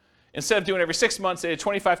if instead of doing every 6 months, they did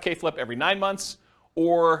 25K flip every 9 months,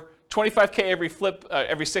 or 25K every flip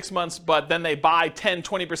every 6 months, but then they buy 10,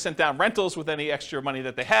 20% down rentals with any extra money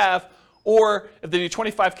that they have, Or if they do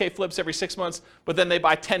 25K flips every 6 months, but then they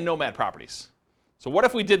buy 10 Nomad properties. So what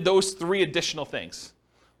if we did those 3 additional things?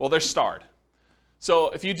 Well, they're starred. So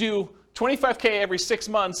if you do 25K every 6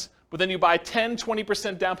 months, but then you buy 10,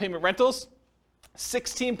 20% down payment rentals,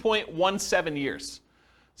 16.17 years.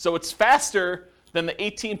 So it's faster than the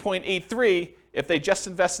 18.83 if they just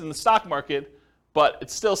invested in the stock market, but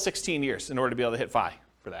it's still 16 years in order to be able to hit FI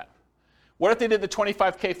for that. What if they did the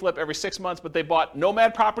 25K flip every 6 months, but they bought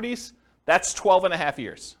Nomad properties? That's 12.5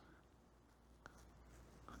 years.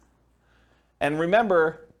 And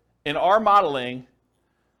remember, in our modeling,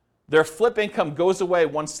 their flip income goes away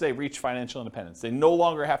once they reach financial independence. They no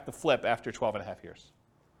longer have to flip after 12.5 years.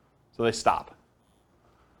 So they stop.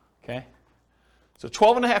 Okay? So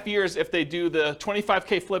 12.5 years if they do the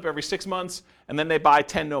 25K flip every 6 months, and then they buy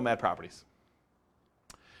 10 Nomad properties.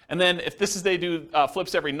 And then if this is they do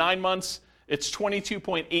flips every 9 months, it's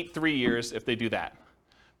 22.83 years if they do that.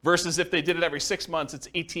 Versus if they did it every 6 months, it's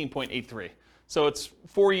 18.83. So it's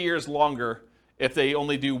 4 years longer if they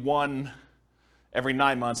only do one every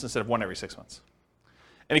 9 months instead of one every 6 months.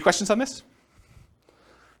 Any questions on this?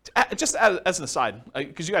 Just as an aside,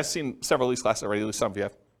 because you guys have seen several of these classes already, at least some of you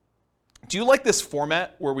have. Do you like this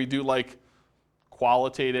format where we do like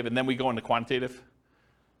qualitative and then we go into quantitative?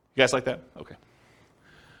 You guys like that? Okay.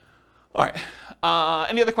 All right.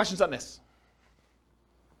 Any other questions on this?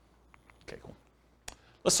 Okay, cool.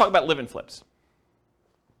 Let's talk about live-in flips.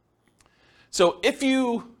 So if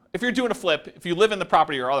you're doing a flip, if you live in the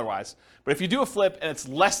property or otherwise, but if you do a flip and it's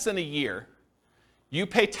less than a year, you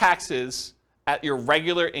pay taxes at your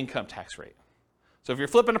regular income tax rate. So if you're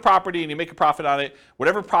flipping a property and you make a profit on it,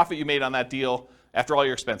 whatever profit you made on that deal after all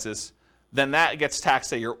your expenses, then that gets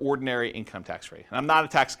taxed at your ordinary income tax rate. And I'm not a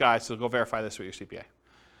tax guy, so go verify this with your CPA.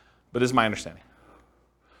 But this is my understanding.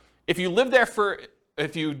 If you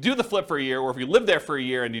do the flip for a year, or if you live there for a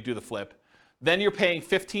year and you do the flip, then you're paying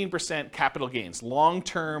 15% capital gains,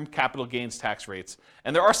 long-term capital gains tax rates.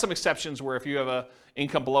 And there are some exceptions where if you have an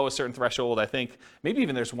income below a certain threshold, I think, maybe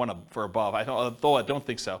even there's one for above, though I don't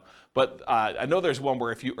think so. But I know there's one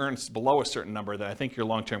where if you earn below a certain number, then I think your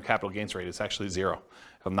long-term capital gains rate is actually 0,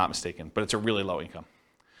 if I'm not mistaken. But it's a really low income.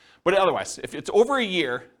 But otherwise, if it's over a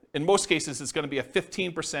year, in most cases, it's going to be a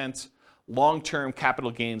 15% long-term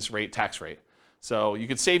capital gains rate tax rate. So you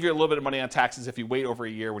could save you a little bit of money on taxes if you wait over a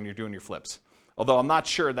year when you're doing your flips. Although I'm not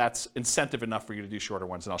sure that's incentive enough for you to do shorter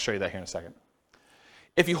ones, and I'll show you that here in a second.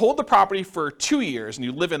 If you hold the property for 2 years and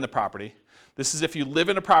you live in the property, this is if you live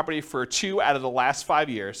in a property for 2 out of the last 5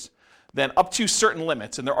 years, then up to certain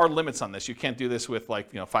limits, and there are limits on this. You can't do this with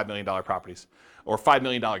 $5 million properties or $5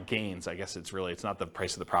 million gains. I guess it's not the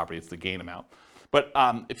price of the property, it's the gain amount. But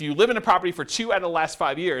if you live in a property for 2 out of the last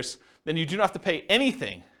 5 years, then you do not have to pay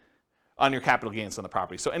anything on your capital gains on the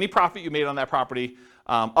property. So any profit you made on that property,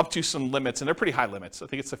 up to some limits, and they're pretty high limits. I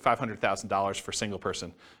think it's like $500,000 for a single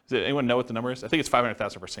person. Does anyone know what the number is? I think it's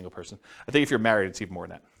 $500,000 for a single person. I think if you're married, it's even more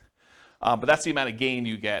than that. But that's the amount of gain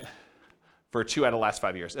you get for 2 out of the last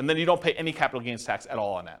 5 years. And then you don't pay any capital gains tax at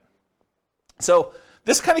all on that. So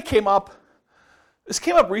this kind of came up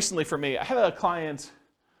recently for me. I had a client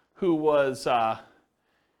who was,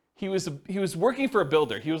 he was working for a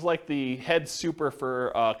builder. He was like the head super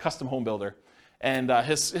for a custom home builder. And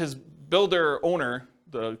his builder owner,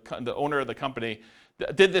 the owner of the company,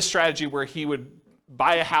 did this strategy where he would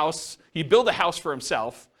buy a house, he'd build a house for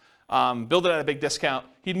himself, build it at a big discount.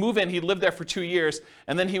 He'd move in, he'd live there for 2 years,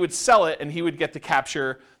 and then he would sell it, and he would get to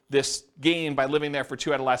capture this gain by living there for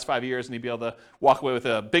 2 out of the last 5 years, and he'd be able to walk away with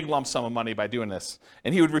a big lump sum of money by doing this.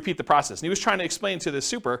 And he would repeat the process. And he was trying to explain to this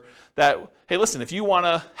super that, hey, listen, if you want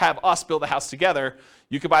to have us build a house together,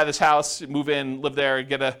 you could buy this house, move in, live there,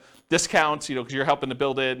 get a discount, because you're helping to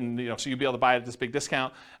build it, and so you'd be able to buy it at this big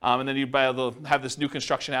discount, and then you'd be able to have this new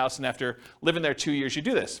construction house, and after living there 2 years, you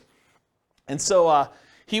do this. And so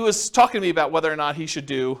he was talking to me about whether or not he should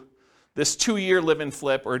do this 2-year live-in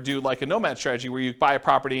flip or do like a Nomad strategy where you buy a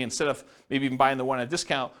property instead of maybe even buying the one at a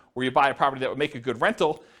discount, where you buy a property that would make a good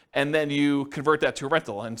rental and then you convert that to a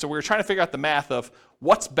rental. And so we were trying to figure out the math of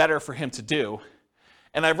what's better for him to do.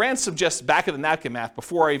 And I ran some just back of the napkin math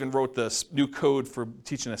before I even wrote this new code for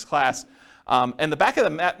teaching this class. And the back of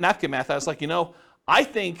the napkin math, I was like, I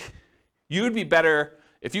think you would be better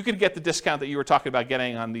if you could get the discount that you were talking about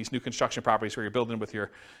getting on these new construction properties where you're building with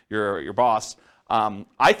your boss.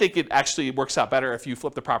 I think it actually works out better if you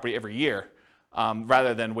flip the property every year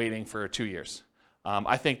rather than waiting for 2 years.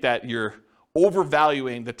 I think that you're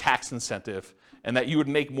overvaluing the tax incentive and that you would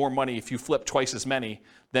make more money if you flip twice as many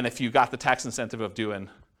than if you got the tax incentive of doing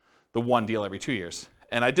the one deal every 2 years.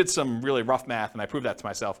 And I did some really rough math and I proved that to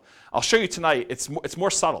myself. I'll show you tonight, it's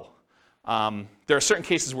more subtle. There are certain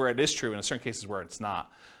cases where it is true and certain cases where it's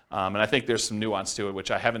not. And I think there's some nuance to it,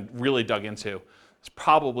 which I haven't really dug into. It's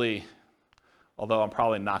probably, although I'm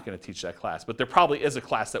probably not going to teach that class, but there probably is a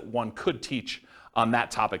class that one could teach on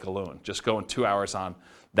that topic alone, just going 2 hours on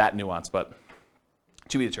that nuance, but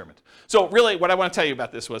to be determined. So really what I want to tell you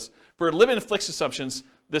about this was, for live-in fixed assumptions,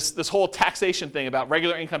 this whole taxation thing about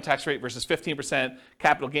regular income tax rate versus 15%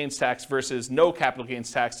 capital gains tax versus no capital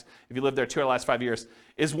gains tax if you live there 2 of the last 5 years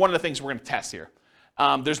is one of the things we're going to test here.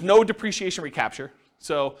 There's no depreciation recapture.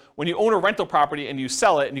 So when you own a rental property and you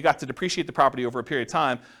sell it and you got to depreciate the property over a period of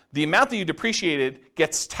time, the amount that you depreciated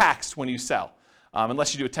gets taxed when you sell.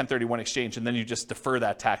 Unless you do a 1031 exchange, and then you just defer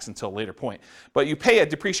that tax until a later point. But you pay a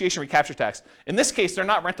depreciation recapture tax. In this case, they're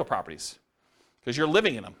not rental properties because you're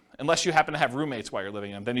living in them. Unless you happen to have roommates while you're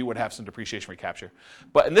living in them, then you would have some depreciation recapture.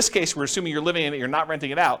 But in this case, we're assuming you're living in it, you're not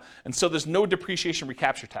renting it out, and so there's no depreciation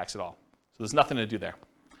recapture tax at all. So there's nothing to do there.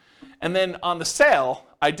 And then on the sale,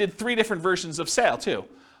 I did 3 different versions of sale too.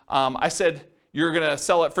 I said you're going to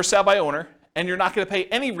sell it for sale by owner, and you're not going to pay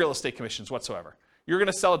any real estate commissions whatsoever. You're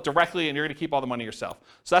going to sell it directly, and you're going to keep all the money yourself.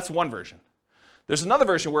 So that's one version. There's another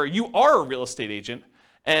version where you are a real estate agent,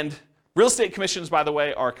 and real estate commissions, by the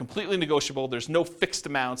way, are completely negotiable. There's no fixed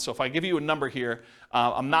amount. So if I give you a number here,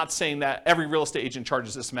 I'm not saying that every real estate agent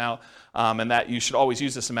charges this amount and that you should always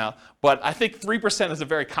use this amount. But I think 3% is a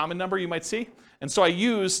very common number you might see. And so I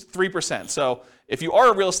use 3%. So if you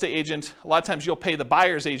are a real estate agent, a lot of times you'll pay the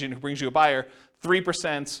buyer's agent who brings you a buyer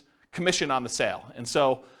 3% commission on the sale. And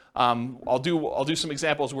so I'll do some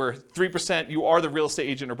examples where 3% you are the real estate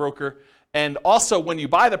agent or broker. And also when you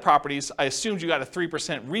buy the properties, I assumed you got a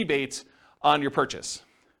 3% rebate on your purchase.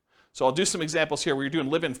 So I'll do some examples here where you're doing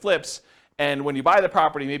live-in flips, and when you buy the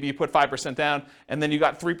property, maybe you put 5% down, and then you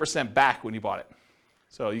got 3% back when you bought it.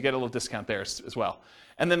 So you get a little discount there as well.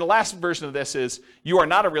 And then the last version of this is you are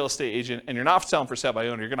not a real estate agent and you're not selling for sale by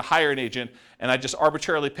owner. You're going to hire an agent, and I just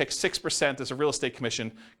arbitrarily picked 6% as a real estate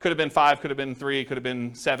commission. Could have been 5, could have been 3, could have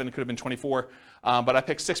been 7, could have been 24. But I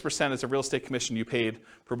picked 6% as a real estate commission you paid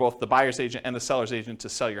for both the buyer's agent and the seller's agent to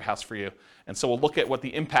sell your house for you. And so we'll look at what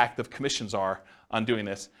the impact of commissions are on doing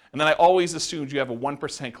this. And then I always assumed you have a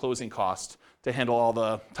 1% closing cost to handle all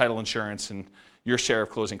the title insurance and your share of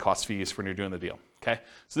closing cost fees when you're doing the deal. Okay?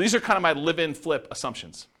 So these are kind of my live-in flip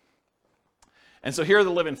assumptions. And so here are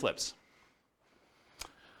the live-in flips.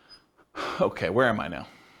 Okay, where am I now?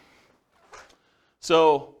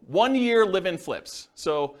 So 1 year live-in flips.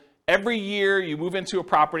 So every year you move into a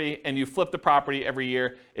property and you flip the property every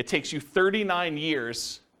year. It takes you 39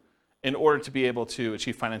 years in order to be able to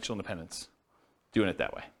achieve financial independence, doing it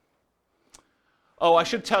that way. Oh, I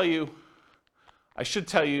should tell you,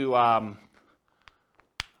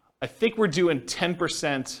 I think we're doing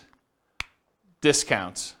 10%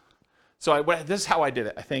 discounts. So this is how I did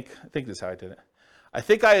it. I think this is how I did it. I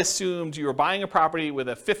think I assumed you were buying a property with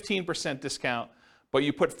a 15% discount, but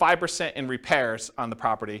you put 5% in repairs on the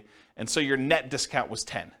property, and so your net discount was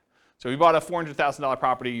 10. So if you bought a $400,000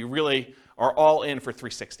 property, you really are all in for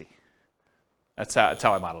 $360. That's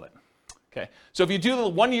how I modeled it. Okay. So if you do the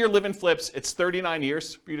 1 year live-in flips, it's 39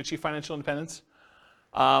 years for you to achieve financial independence.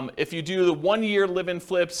 If you do the 1 year live-in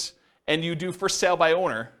flips and you do for sale by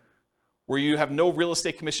owner, where you have no real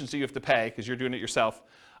estate commissions that you have to pay because you're doing it yourself,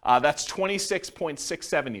 that's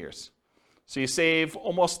 26.67 years. So you save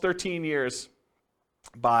almost 13 years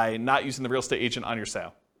by not using the real estate agent on your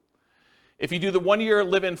sale. If you do the 1 year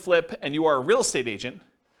live-in flip and you are a real estate agent,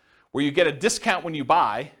 where you get a discount when you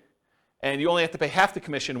buy and you only have to pay half the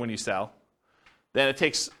commission when you sell, then it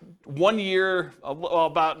takes 1 year, well,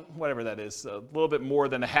 about whatever that is, a little bit more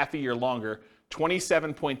than a half a year longer,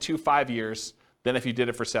 27.25 years than if you did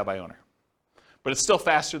it for sale by owner. But it's still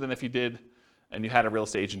faster than if you did and you had a real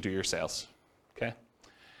estate agent do your sales. Okay?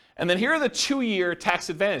 And then here are the 2 year tax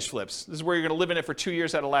advantage flips. This is where you're going to live in it for 2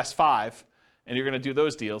 years out of the last 5, and you're going to do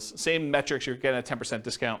those deals. Same metrics, you're getting a 10%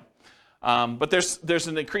 discount. But there's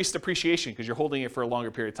an increased depreciation because you're holding it for a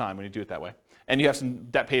longer period of time when you do it that way. And you have some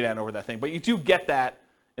debt pay down over that thing. But you do get that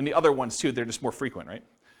in the other ones too. They're just more frequent, right?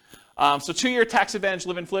 So 2 year tax advantage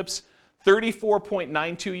live-in flips,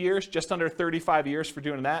 34.92 years, just under 35 years for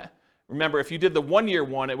doing that. Remember, if you did the 1 year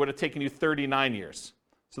one, it would have taken you 39 years.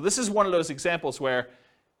 So this is one of those examples where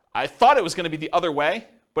I thought it was going to be the other way,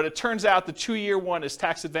 but it turns out the 2 year one is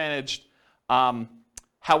tax advantaged.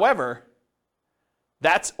 However,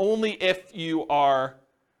 that's only if you are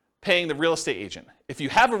paying the real estate agent. If you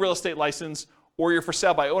have a real estate license or you're for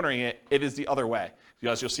sale by owning it, it is the other way,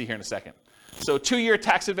 as you'll see here in a second. So 2 year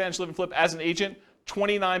tax advantage live and flip as an agent,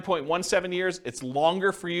 29.17 years. It's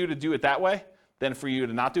longer for you to do it that way than for you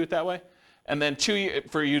to not do it that way. and then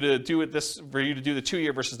for you to do the 2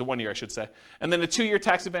 year versus the 1 year, I should say. And then the 2 year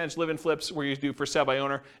tax advantage live-in flips where you do for sale by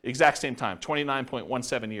owner, exact same time,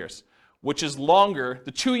 29.17 years, which is longer.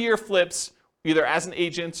 The 2 year flips, either as an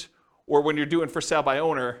agent or when you're doing for sale by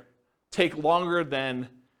owner, take longer than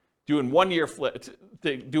doing 1 year flips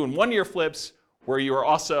where you are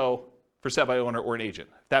also for sale by owner or an agent.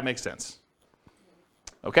 If that makes sense.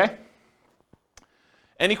 Okay?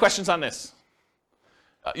 Any questions on this?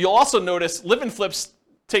 You'll also notice live-in flips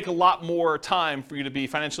take a lot more time for you to be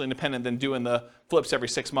financially independent than doing the flips every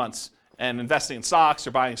 6 months and investing in stocks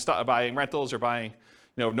or buying rentals or buying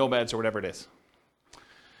nomads or whatever it is.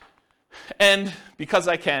 And because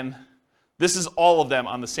I can, this is all of them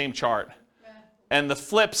on the same chart. And the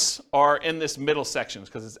flips are in this middle section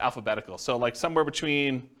because it's alphabetical. So like somewhere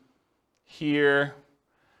between here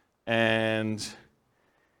and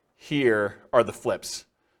here are the flips.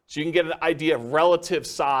 So you can get an idea of relative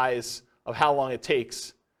size of how long it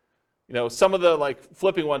takes. Some of the like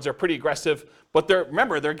flipping ones are pretty aggressive, but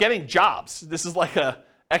remember, they're getting jobs. This is like a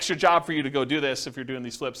extra job for you to go do this if you're doing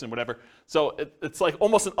these flips and whatever. So it's like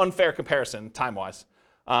almost an unfair comparison time-wise.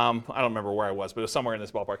 I don't remember where I was, but it was somewhere in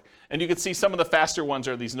this ballpark. And you can see some of the faster ones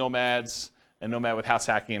are these nomads and nomad with house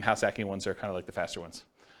hacking, and house hacking ones are kind of like the faster ones.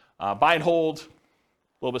 Buy and hold,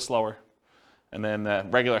 a little bit slower. And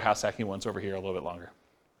then regular house hacking ones over here a little bit longer.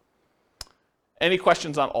 Any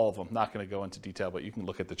questions on all of them? Not going to go into detail, but you can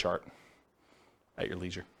look at the chart at your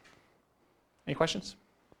leisure. Any questions?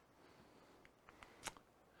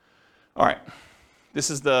 All right. This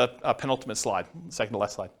is the penultimate slide, second to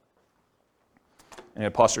last slide.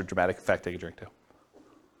 And pause for dramatic effect. Take a drink too.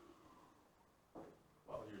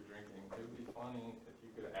 While you're drinking, it would be funny if you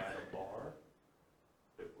could add a bar.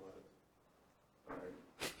 It would. All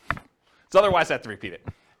right. So otherwise, I have to repeat it.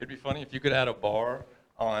 It'd be funny if you could add a bar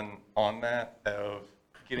on that of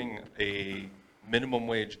getting a minimum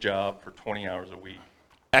wage job for 20 hours a week.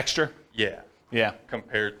 Extra? Yeah. Yeah.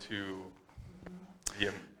 Compared to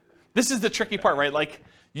the... This is the tricky part, right? Like,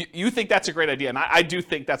 you think that's a great idea, and I do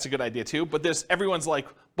think that's a good idea too, but everyone's like,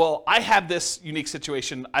 well, I have this unique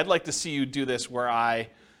situation. I'd like to see you do this where I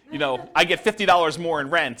get $50 more in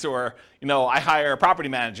rent, or, I hire a property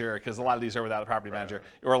manager, because a lot of these are without a property manager,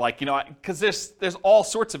 or like, because there's all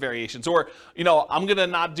sorts of variations, or, I'm going to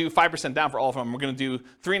not do 5% down for all of them. We're going to do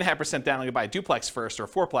 3.5% down. I'm going to buy a duplex first or a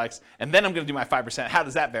fourplex, and then I'm going to do my 5%. How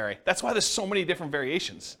does that vary? That's why there's so many different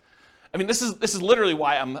variations. I mean, this is literally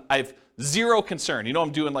why I've zero concern.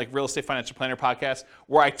 I'm doing like Real Estate Financial Planner podcast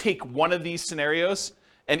where I take one of these scenarios,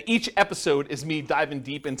 and each episode is me diving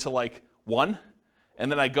deep into like one.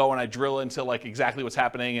 And then I go and I drill into like exactly what's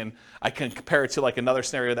happening, and I can compare it to like another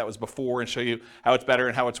scenario that was before and show you how it's better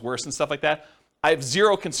and how it's worse and stuff like that. I have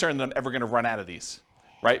zero concern that I'm ever going to run out of these,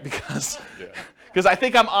 right? Because I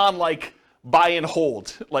think I'm on like buy and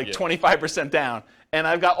hold, like 25% down. And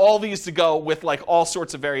I've got all these to go with like all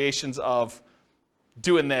sorts of variations of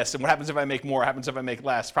doing this. And what happens if I make more? What happens if I make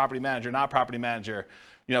less? Property manager, not property manager.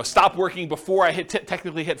 Stop working before I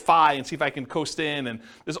technically hit FI and see if I can coast in. And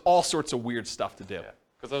there's all sorts of weird stuff to do. Yeah,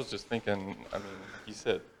 because I was just thinking, you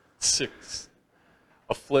said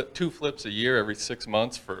two flips a year every 6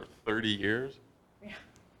 months for 30 years. Yeah.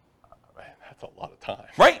 Man, that's a lot of time.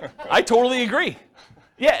 Right? I totally agree.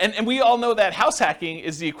 Yeah, and we all know that house hacking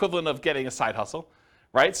is the equivalent of getting a side hustle,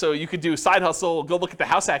 right? So you could do side hustle, go look at the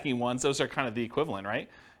house hacking ones. Those are kind of the equivalent, right?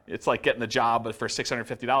 It's like getting a job for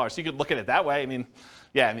 $650. You could look at it that way.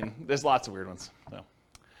 There's lots of weird ones. So.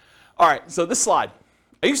 All right, so this slide.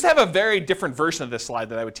 I used to have a very different version of this slide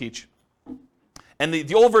that I would teach. And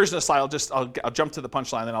the old version of the slide, I'll jump to the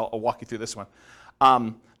punchline, then I'll walk you through this one.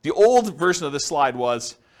 The old version of this slide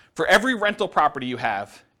was, for every rental property you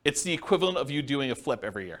have, it's the equivalent of you doing a flip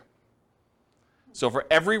every year. So for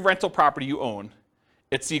every rental property you own,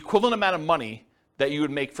 it's the equivalent amount of money that you would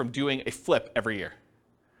make from doing a flip every year.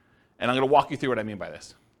 And I'm going to walk you through what I mean by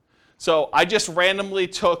this. So I just randomly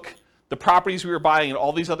took the properties we were buying in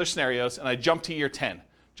all these other scenarios, and I jumped to year 10,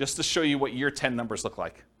 just to show you what year 10 numbers look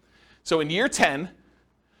like. So in year 10,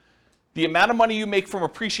 the amount of money you make from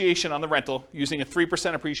appreciation on the rental, using a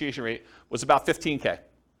 3% appreciation rate, was about $15K.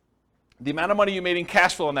 The amount of money you made in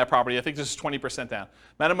cash flow on that property, I think this is 20% down.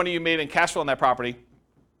 The amount of money you made in cash flow on that property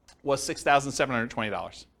was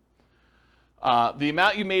 $6,720. The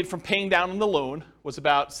amount you made from paying down on the loan was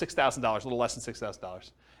about $6,000, a little less than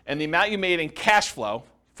 $6,000. And the amount you made in cash flow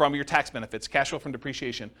from your tax benefits, cash flow from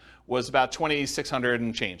depreciation, was about $2,600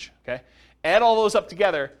 and change. Okay? Add all those up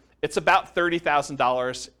together, it's about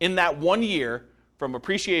 $30,000 in that 1 year from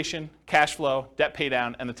appreciation, cash flow, debt pay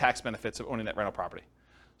down, and the tax benefits of owning that rental property.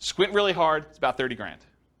 Squint really hard, it's about 30 grand.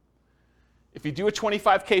 If you do a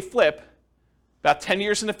 25K flip, About 10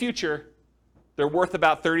 years in the future, they're worth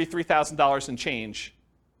about $33,000 in change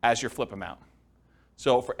as your flip amount.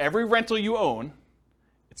 So for every rental you own,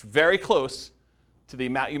 it's very close to the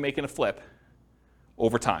amount you make in a flip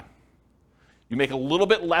over time. You make a little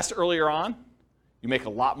bit less earlier on, you make a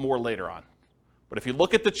lot more later on. But if you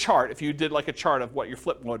look at the chart, if you did like a chart of what your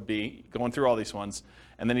flip would be, going through all these ones,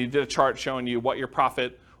 and then you did a chart showing you what your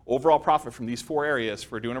profit, overall profit from these 4 areas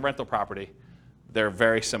for doing a rental property, they're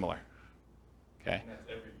very similar. Okay? And that's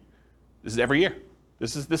every year. This is every year.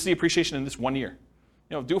 This is the appreciation in this 1 year.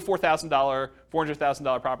 You know, do a $4,000,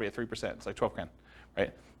 $400,000 property at 3%. It's like 12 grand,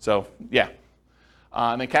 right? So yeah.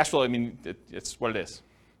 And then cash flow, I mean, it's what it is.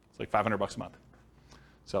 It's like $500 a month.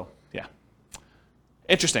 So yeah.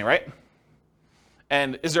 Interesting, right?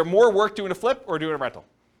 And is there more work doing a flip or doing a rental?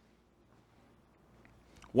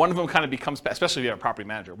 One of them kind of becomes, especially if you have a property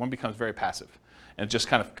manager, one becomes very passive and it just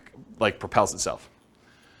kind of like propels itself.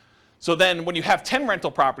 So then when you have 10 rental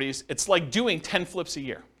properties, it's like doing 10 flips a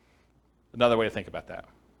year. Another way to think about that.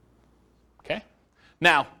 Okay?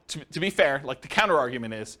 Now, to be fair, like the counter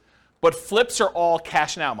argument is, but flips are all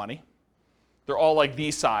cash now money. They're all like the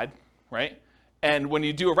side, right? And when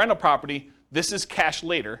you do a rental property, this is cash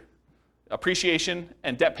later. Appreciation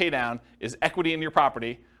and debt pay down is equity in your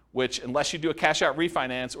property, which unless you do a cash out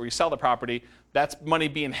refinance or you sell the property, that's money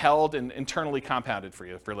being held and internally compounded for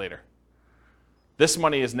you for later. This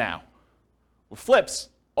money is now. With flips,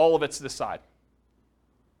 all of it's this side,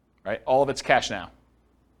 right? All of it's cash now.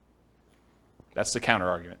 That's the counter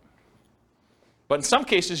argument. But in some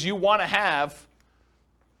cases, you want to have,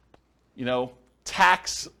 you know,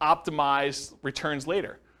 tax optimized returns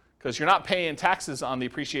later because you're not paying taxes on the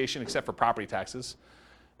appreciation except for property taxes,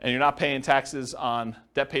 and you're not paying taxes on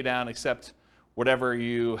debt pay down except whatever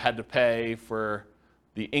you had to pay for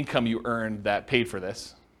the income you earned that paid for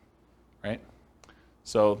this, right?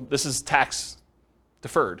 So this is tax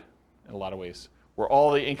deferred in a lot of ways, where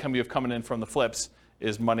all the income you have coming in from the flips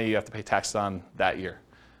is money you have to pay taxes on that year,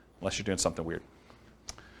 unless you're doing something weird,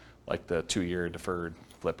 like the 2-year deferred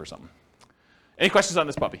flip or something. Any questions on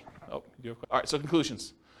this puppy? Oh, you have all right, so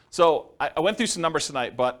conclusions. So I went through some numbers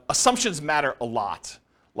tonight, but assumptions matter a lot.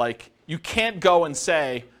 Like, you can't go and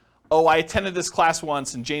say, oh, I attended this class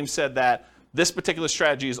once and James said that this particular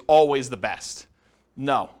strategy is always the best.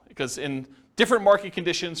 No, because in different market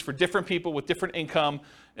conditions for different people with different income,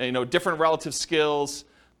 you know, different relative skills,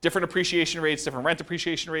 different appreciation rates, different rent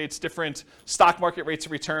appreciation rates, different stock market rates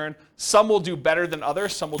of return. Some will do better than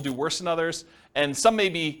others, some will do worse than others, and some may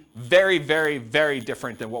be very, very, very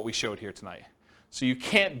different than what we showed here tonight. So you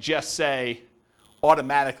can't just say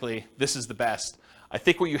automatically, this is the best. I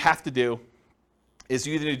think what you have to do is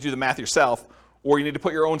you either need to do the math yourself or you need to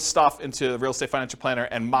put your own stuff into the Real Estate Financial Planner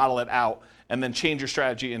and model it out and then change your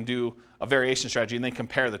strategy and do a variation strategy and then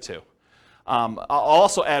compare the two. I'll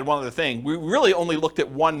also add one other thing. We really only looked at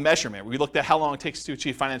one measurement. We looked at how long it takes to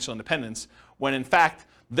achieve financial independence, when in fact,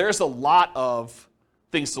 there's a lot of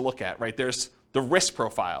things to look at, right? There's the risk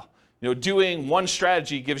profile. You know, doing one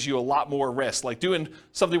strategy gives you a lot more risk. Like doing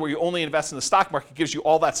something where you only invest in the stock market gives you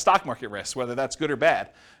all that stock market risk, whether that's good or bad.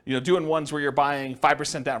 You know, doing ones where you're buying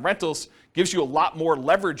 5% down rentals gives you a lot more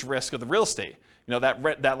leverage risk of the real estate. You know,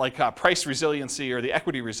 that price resiliency or the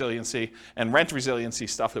equity resiliency and rent resiliency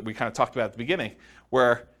stuff that we kind of talked about at the beginning,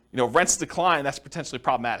 where, you know, rents decline, that's potentially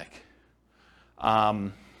problematic.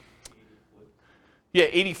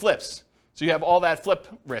 80 flips. So you have all that flip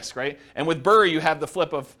risk, right? And with BRRRR, you have the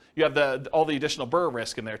flip of, you have all the additional BRRRR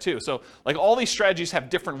risk in there too. So like all these strategies have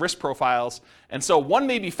different risk profiles. And so one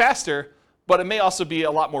may be faster, but it may also be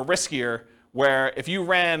a lot more riskier, where if you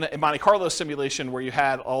ran a Monte Carlo simulation where you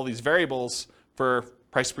had all these variables for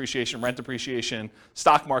price appreciation, rent appreciation,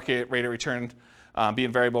 stock market rate of return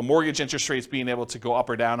being variable, mortgage interest rates being able to go up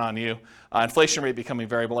or down on you, inflation rate becoming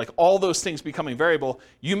variable, like all those things becoming variable,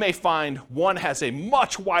 you may find one has a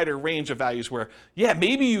much wider range of values where, yeah,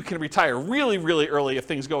 maybe you can retire really, really early if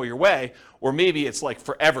things go your way, or maybe it's like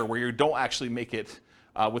forever where you don't actually make it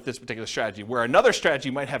with this particular strategy, where another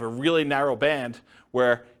strategy might have a really narrow band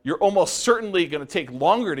where you're almost certainly going to take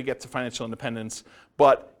longer to get to financial independence,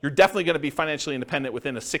 but you're definitely going to be financially independent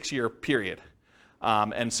within a 6-year period.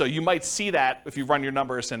 And so you might see that if you run your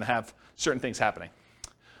numbers and have certain things happening.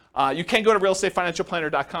 You can go to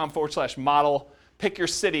realestatefinancialplanner.com/model, pick your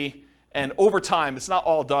city, and over time, it's not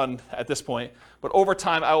all done at this point, but over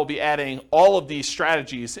time I will be adding all of these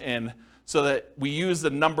strategies in so that we use the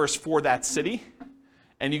numbers for that city,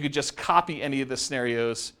 and you could just copy any of the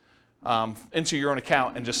scenarios into your own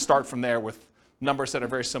account and just start from there with numbers that are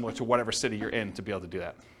very similar to whatever city you're in to be able to do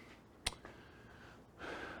that.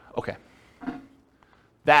 Okay.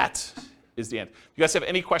 That is the end. If you guys have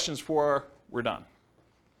any questions for we're done.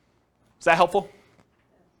 Is that helpful?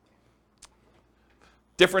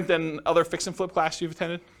 Different than other fix and flip class you've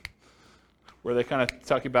attended, where they kind of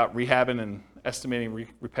talk about rehabbing and estimating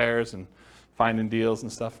repairs and finding deals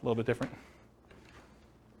and stuff, a little bit different?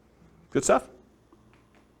 Good stuff?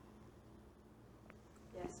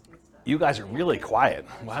 Yes, good stuff. You guys are really quiet.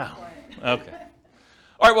 Wow. Okay.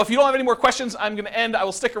 All right, well, if you don't have any more questions, I'm going to end. I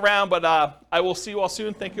will stick around, but I will see you all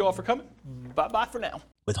soon. Thank you all for coming. Bye-bye for now.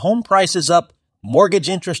 With home prices up, mortgage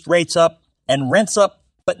interest rates up, and rents up,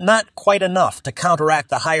 but not quite enough to counteract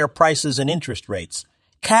the higher prices and interest rates,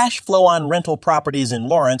 cash flow on rental properties in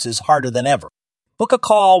Lawrence is harder than ever. Book a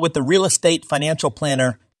call with the Real Estate Financial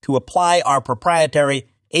Planner to apply our proprietary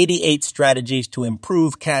 88 strategies to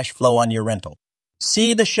improve cash flow on your rental.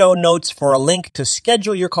 See the show notes for a link to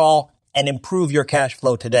schedule your call and improve your cash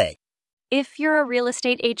flow today. If you're a real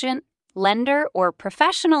estate agent, lender, or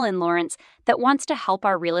professional in Lawrence that wants to help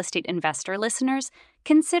our real estate investor listeners,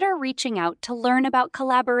 consider reaching out to learn about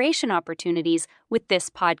collaboration opportunities with this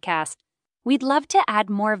podcast. We'd love to add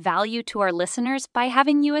more value to our listeners by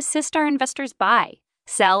having you assist our investors buy,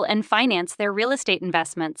 sell, and finance their real estate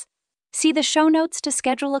investments. See the show notes to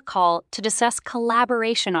schedule a call to discuss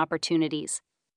collaboration opportunities.